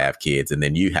you do have kids, and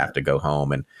then you have to go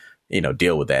home and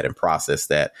deal with that and process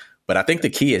that. But I think the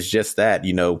key is just that,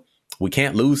 we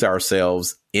can't lose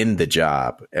ourselves in the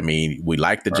job. I mean, we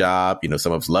like the job,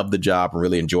 some of us love the job and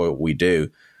really enjoy what we do,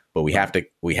 but we have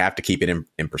to keep it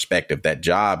in perspective. That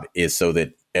job is so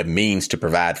that it means to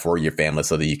provide for your family,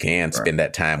 so that you can spend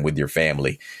that time with your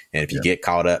family. And if you get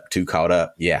too caught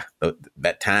up,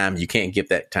 that time, you can't get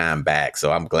that time back.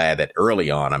 So I'm glad that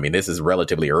early on, I mean, this is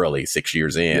relatively early, 6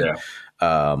 years in. Yeah.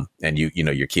 And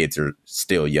your kids are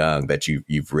still young, that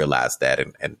you've realized that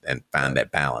and find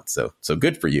that balance. So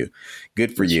good for you.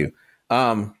 Good for you.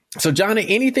 So Johnny,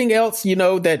 anything else,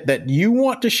 that you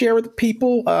want to share with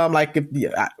people?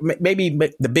 Maybe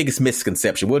the biggest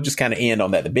misconception, we'll just kind of end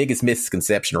on that. The biggest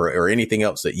misconception or anything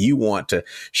else that you want to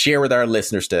share with our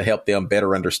listeners to help them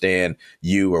better understand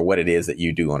you or what it is that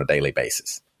you do on a daily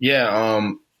basis.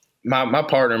 Yeah. My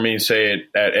partner and me say it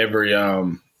at every,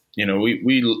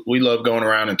 we love going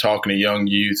around and talking to young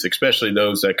youth, especially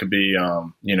those that could be,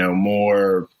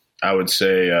 more, I would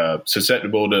say,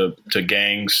 susceptible to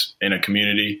gangs in a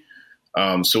community.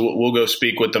 So we'll go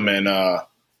speak with them.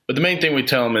 But the main thing we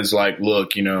tell them is like,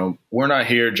 look, we're not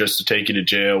here just to take you to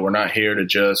jail. We're not here to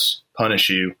just punish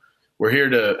you. We're here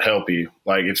to help you.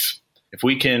 Like if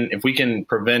we can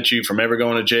prevent you from ever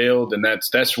going to jail, then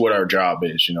that's what our job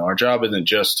is. Our job isn't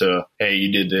just to, hey,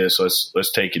 you did this,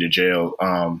 let's take you to jail.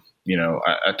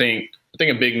 I think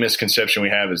a big misconception we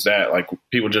have is that, like,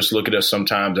 people just look at us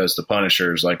sometimes as the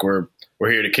punishers. Like we're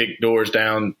here to kick doors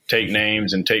down, take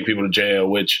names, and take people to jail,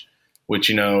 which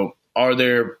are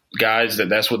there guys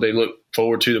that's what they look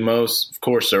forward to the most? Of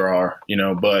course there are,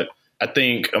 but I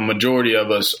think a majority of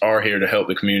us are here to help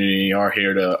the community, are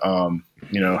here to,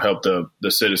 help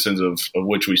the citizens of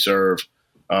which we serve.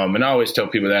 And I always tell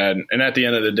people that. And at the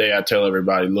end of the day, I tell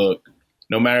everybody, look,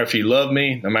 no matter if you love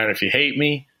me, no matter if you hate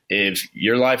me, if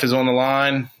your life is on the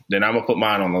line, then I'm going to put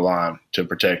mine on the line to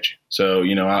protect you. So,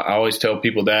 I always tell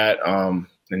people that,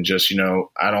 and just,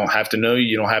 I don't have to know you.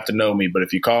 You don't have to know me. But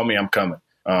if you call me, I'm coming.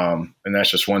 And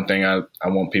that's just one thing I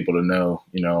want people to know.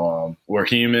 We're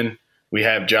human. We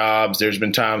have jobs. There's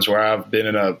been times where I've been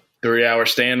in a 3-hour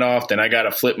standoff, then I got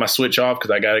to flip my switch off because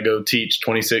I got to go teach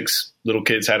 26 little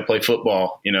kids how to play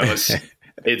football.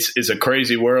 It's a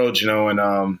crazy world, and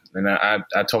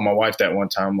I told my wife that one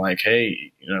time, like,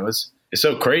 hey, it's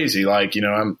so crazy. Like,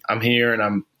 I'm here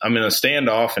and I'm in a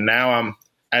standoff, and now I'm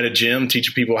at a gym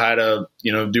teaching people how to,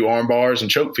 do arm bars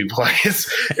and choke people. Like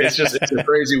it's a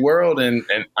crazy world. And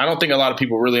I don't think a lot of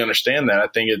people really understand that. I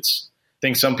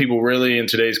think some people really in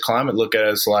today's climate look at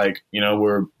us like,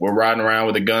 we're riding around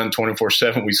with a gun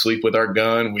 24/7. We sleep with our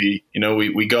gun. We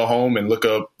go home and look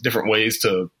up different ways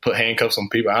to put handcuffs on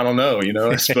people. I don't know,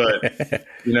 but,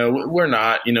 we're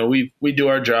not, we do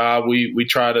our job. We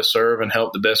try to serve and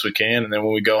help the best we can. And then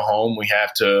when we go home, we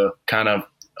have to kind of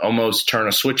almost turn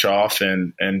a switch off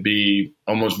and be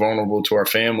almost vulnerable to our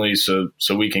families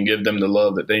so we can give them the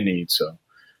love that they need. So.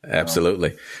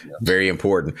 Absolutely. Very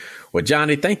important. Well,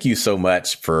 Johnny, thank you so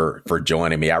much for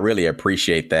joining me. I really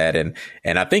appreciate that. And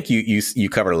I think you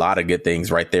covered a lot of good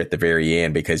things right there at the very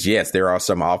end, because yes, there are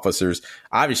some officers,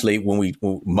 obviously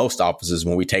most officers,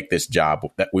 when we take this job,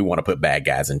 that we want to put bad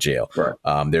guys in jail. Right.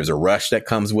 There's a rush that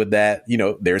comes with that.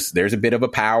 There's a bit of a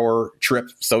power trip,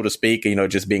 so to speak,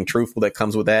 just being truthful that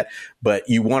comes with that. But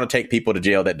you want to take people to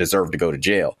jail that deserve to go to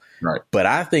jail. Right. But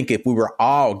I think if we were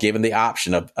all given the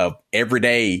option of every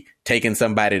day taking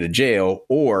somebody to jail,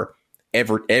 or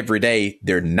every day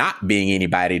there not being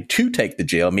anybody to take to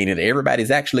jail, meaning that everybody's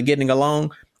actually getting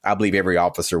along, I believe every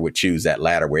officer would choose that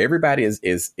latter, where everybody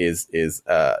is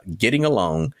getting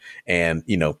along, and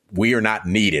we are not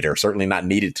needed, or certainly not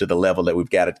needed to the level that we've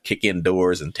got to kick in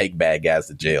doors and take bad guys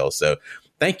to jail. So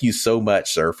thank you so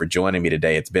much, sir, for joining me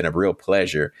today. It's been a real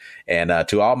pleasure. And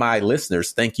to all my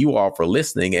listeners, thank you all for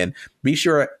listening. And be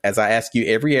sure, as I ask you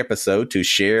every episode, to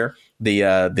share the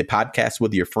podcast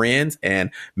with your friends,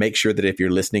 and make sure that if you're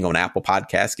listening on Apple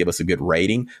Podcasts, give us a good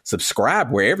rating.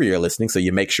 Subscribe wherever you're listening, so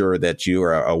you make sure that you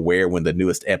are aware when the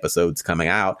newest episode's coming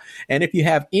out. And if you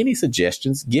have any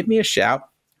suggestions, give me a shout.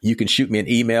 You can shoot me an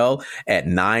email at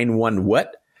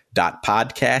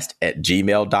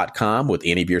 91what.podcast@gmail.com with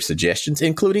any of your suggestions,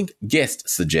 including guest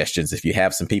suggestions. If you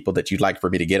have some people that you'd like for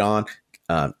me to get on,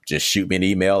 just shoot me an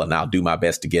email and I'll do my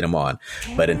best to get them on.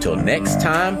 But until next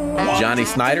time, Johnny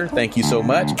Snyder, thank you so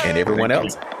much. And everyone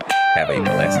else, have a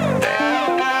blessed day.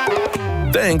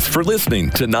 Thanks for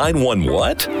listening to 911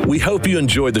 What? We hope you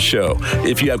enjoyed the show.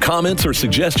 If you have comments or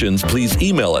suggestions, please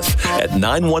email us at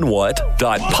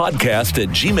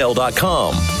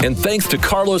 911what.podcast@gmail.com. And thanks to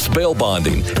Carlos Bail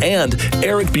Bonding and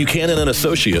Eric Buchanan and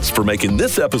Associates for making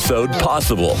this episode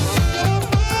possible.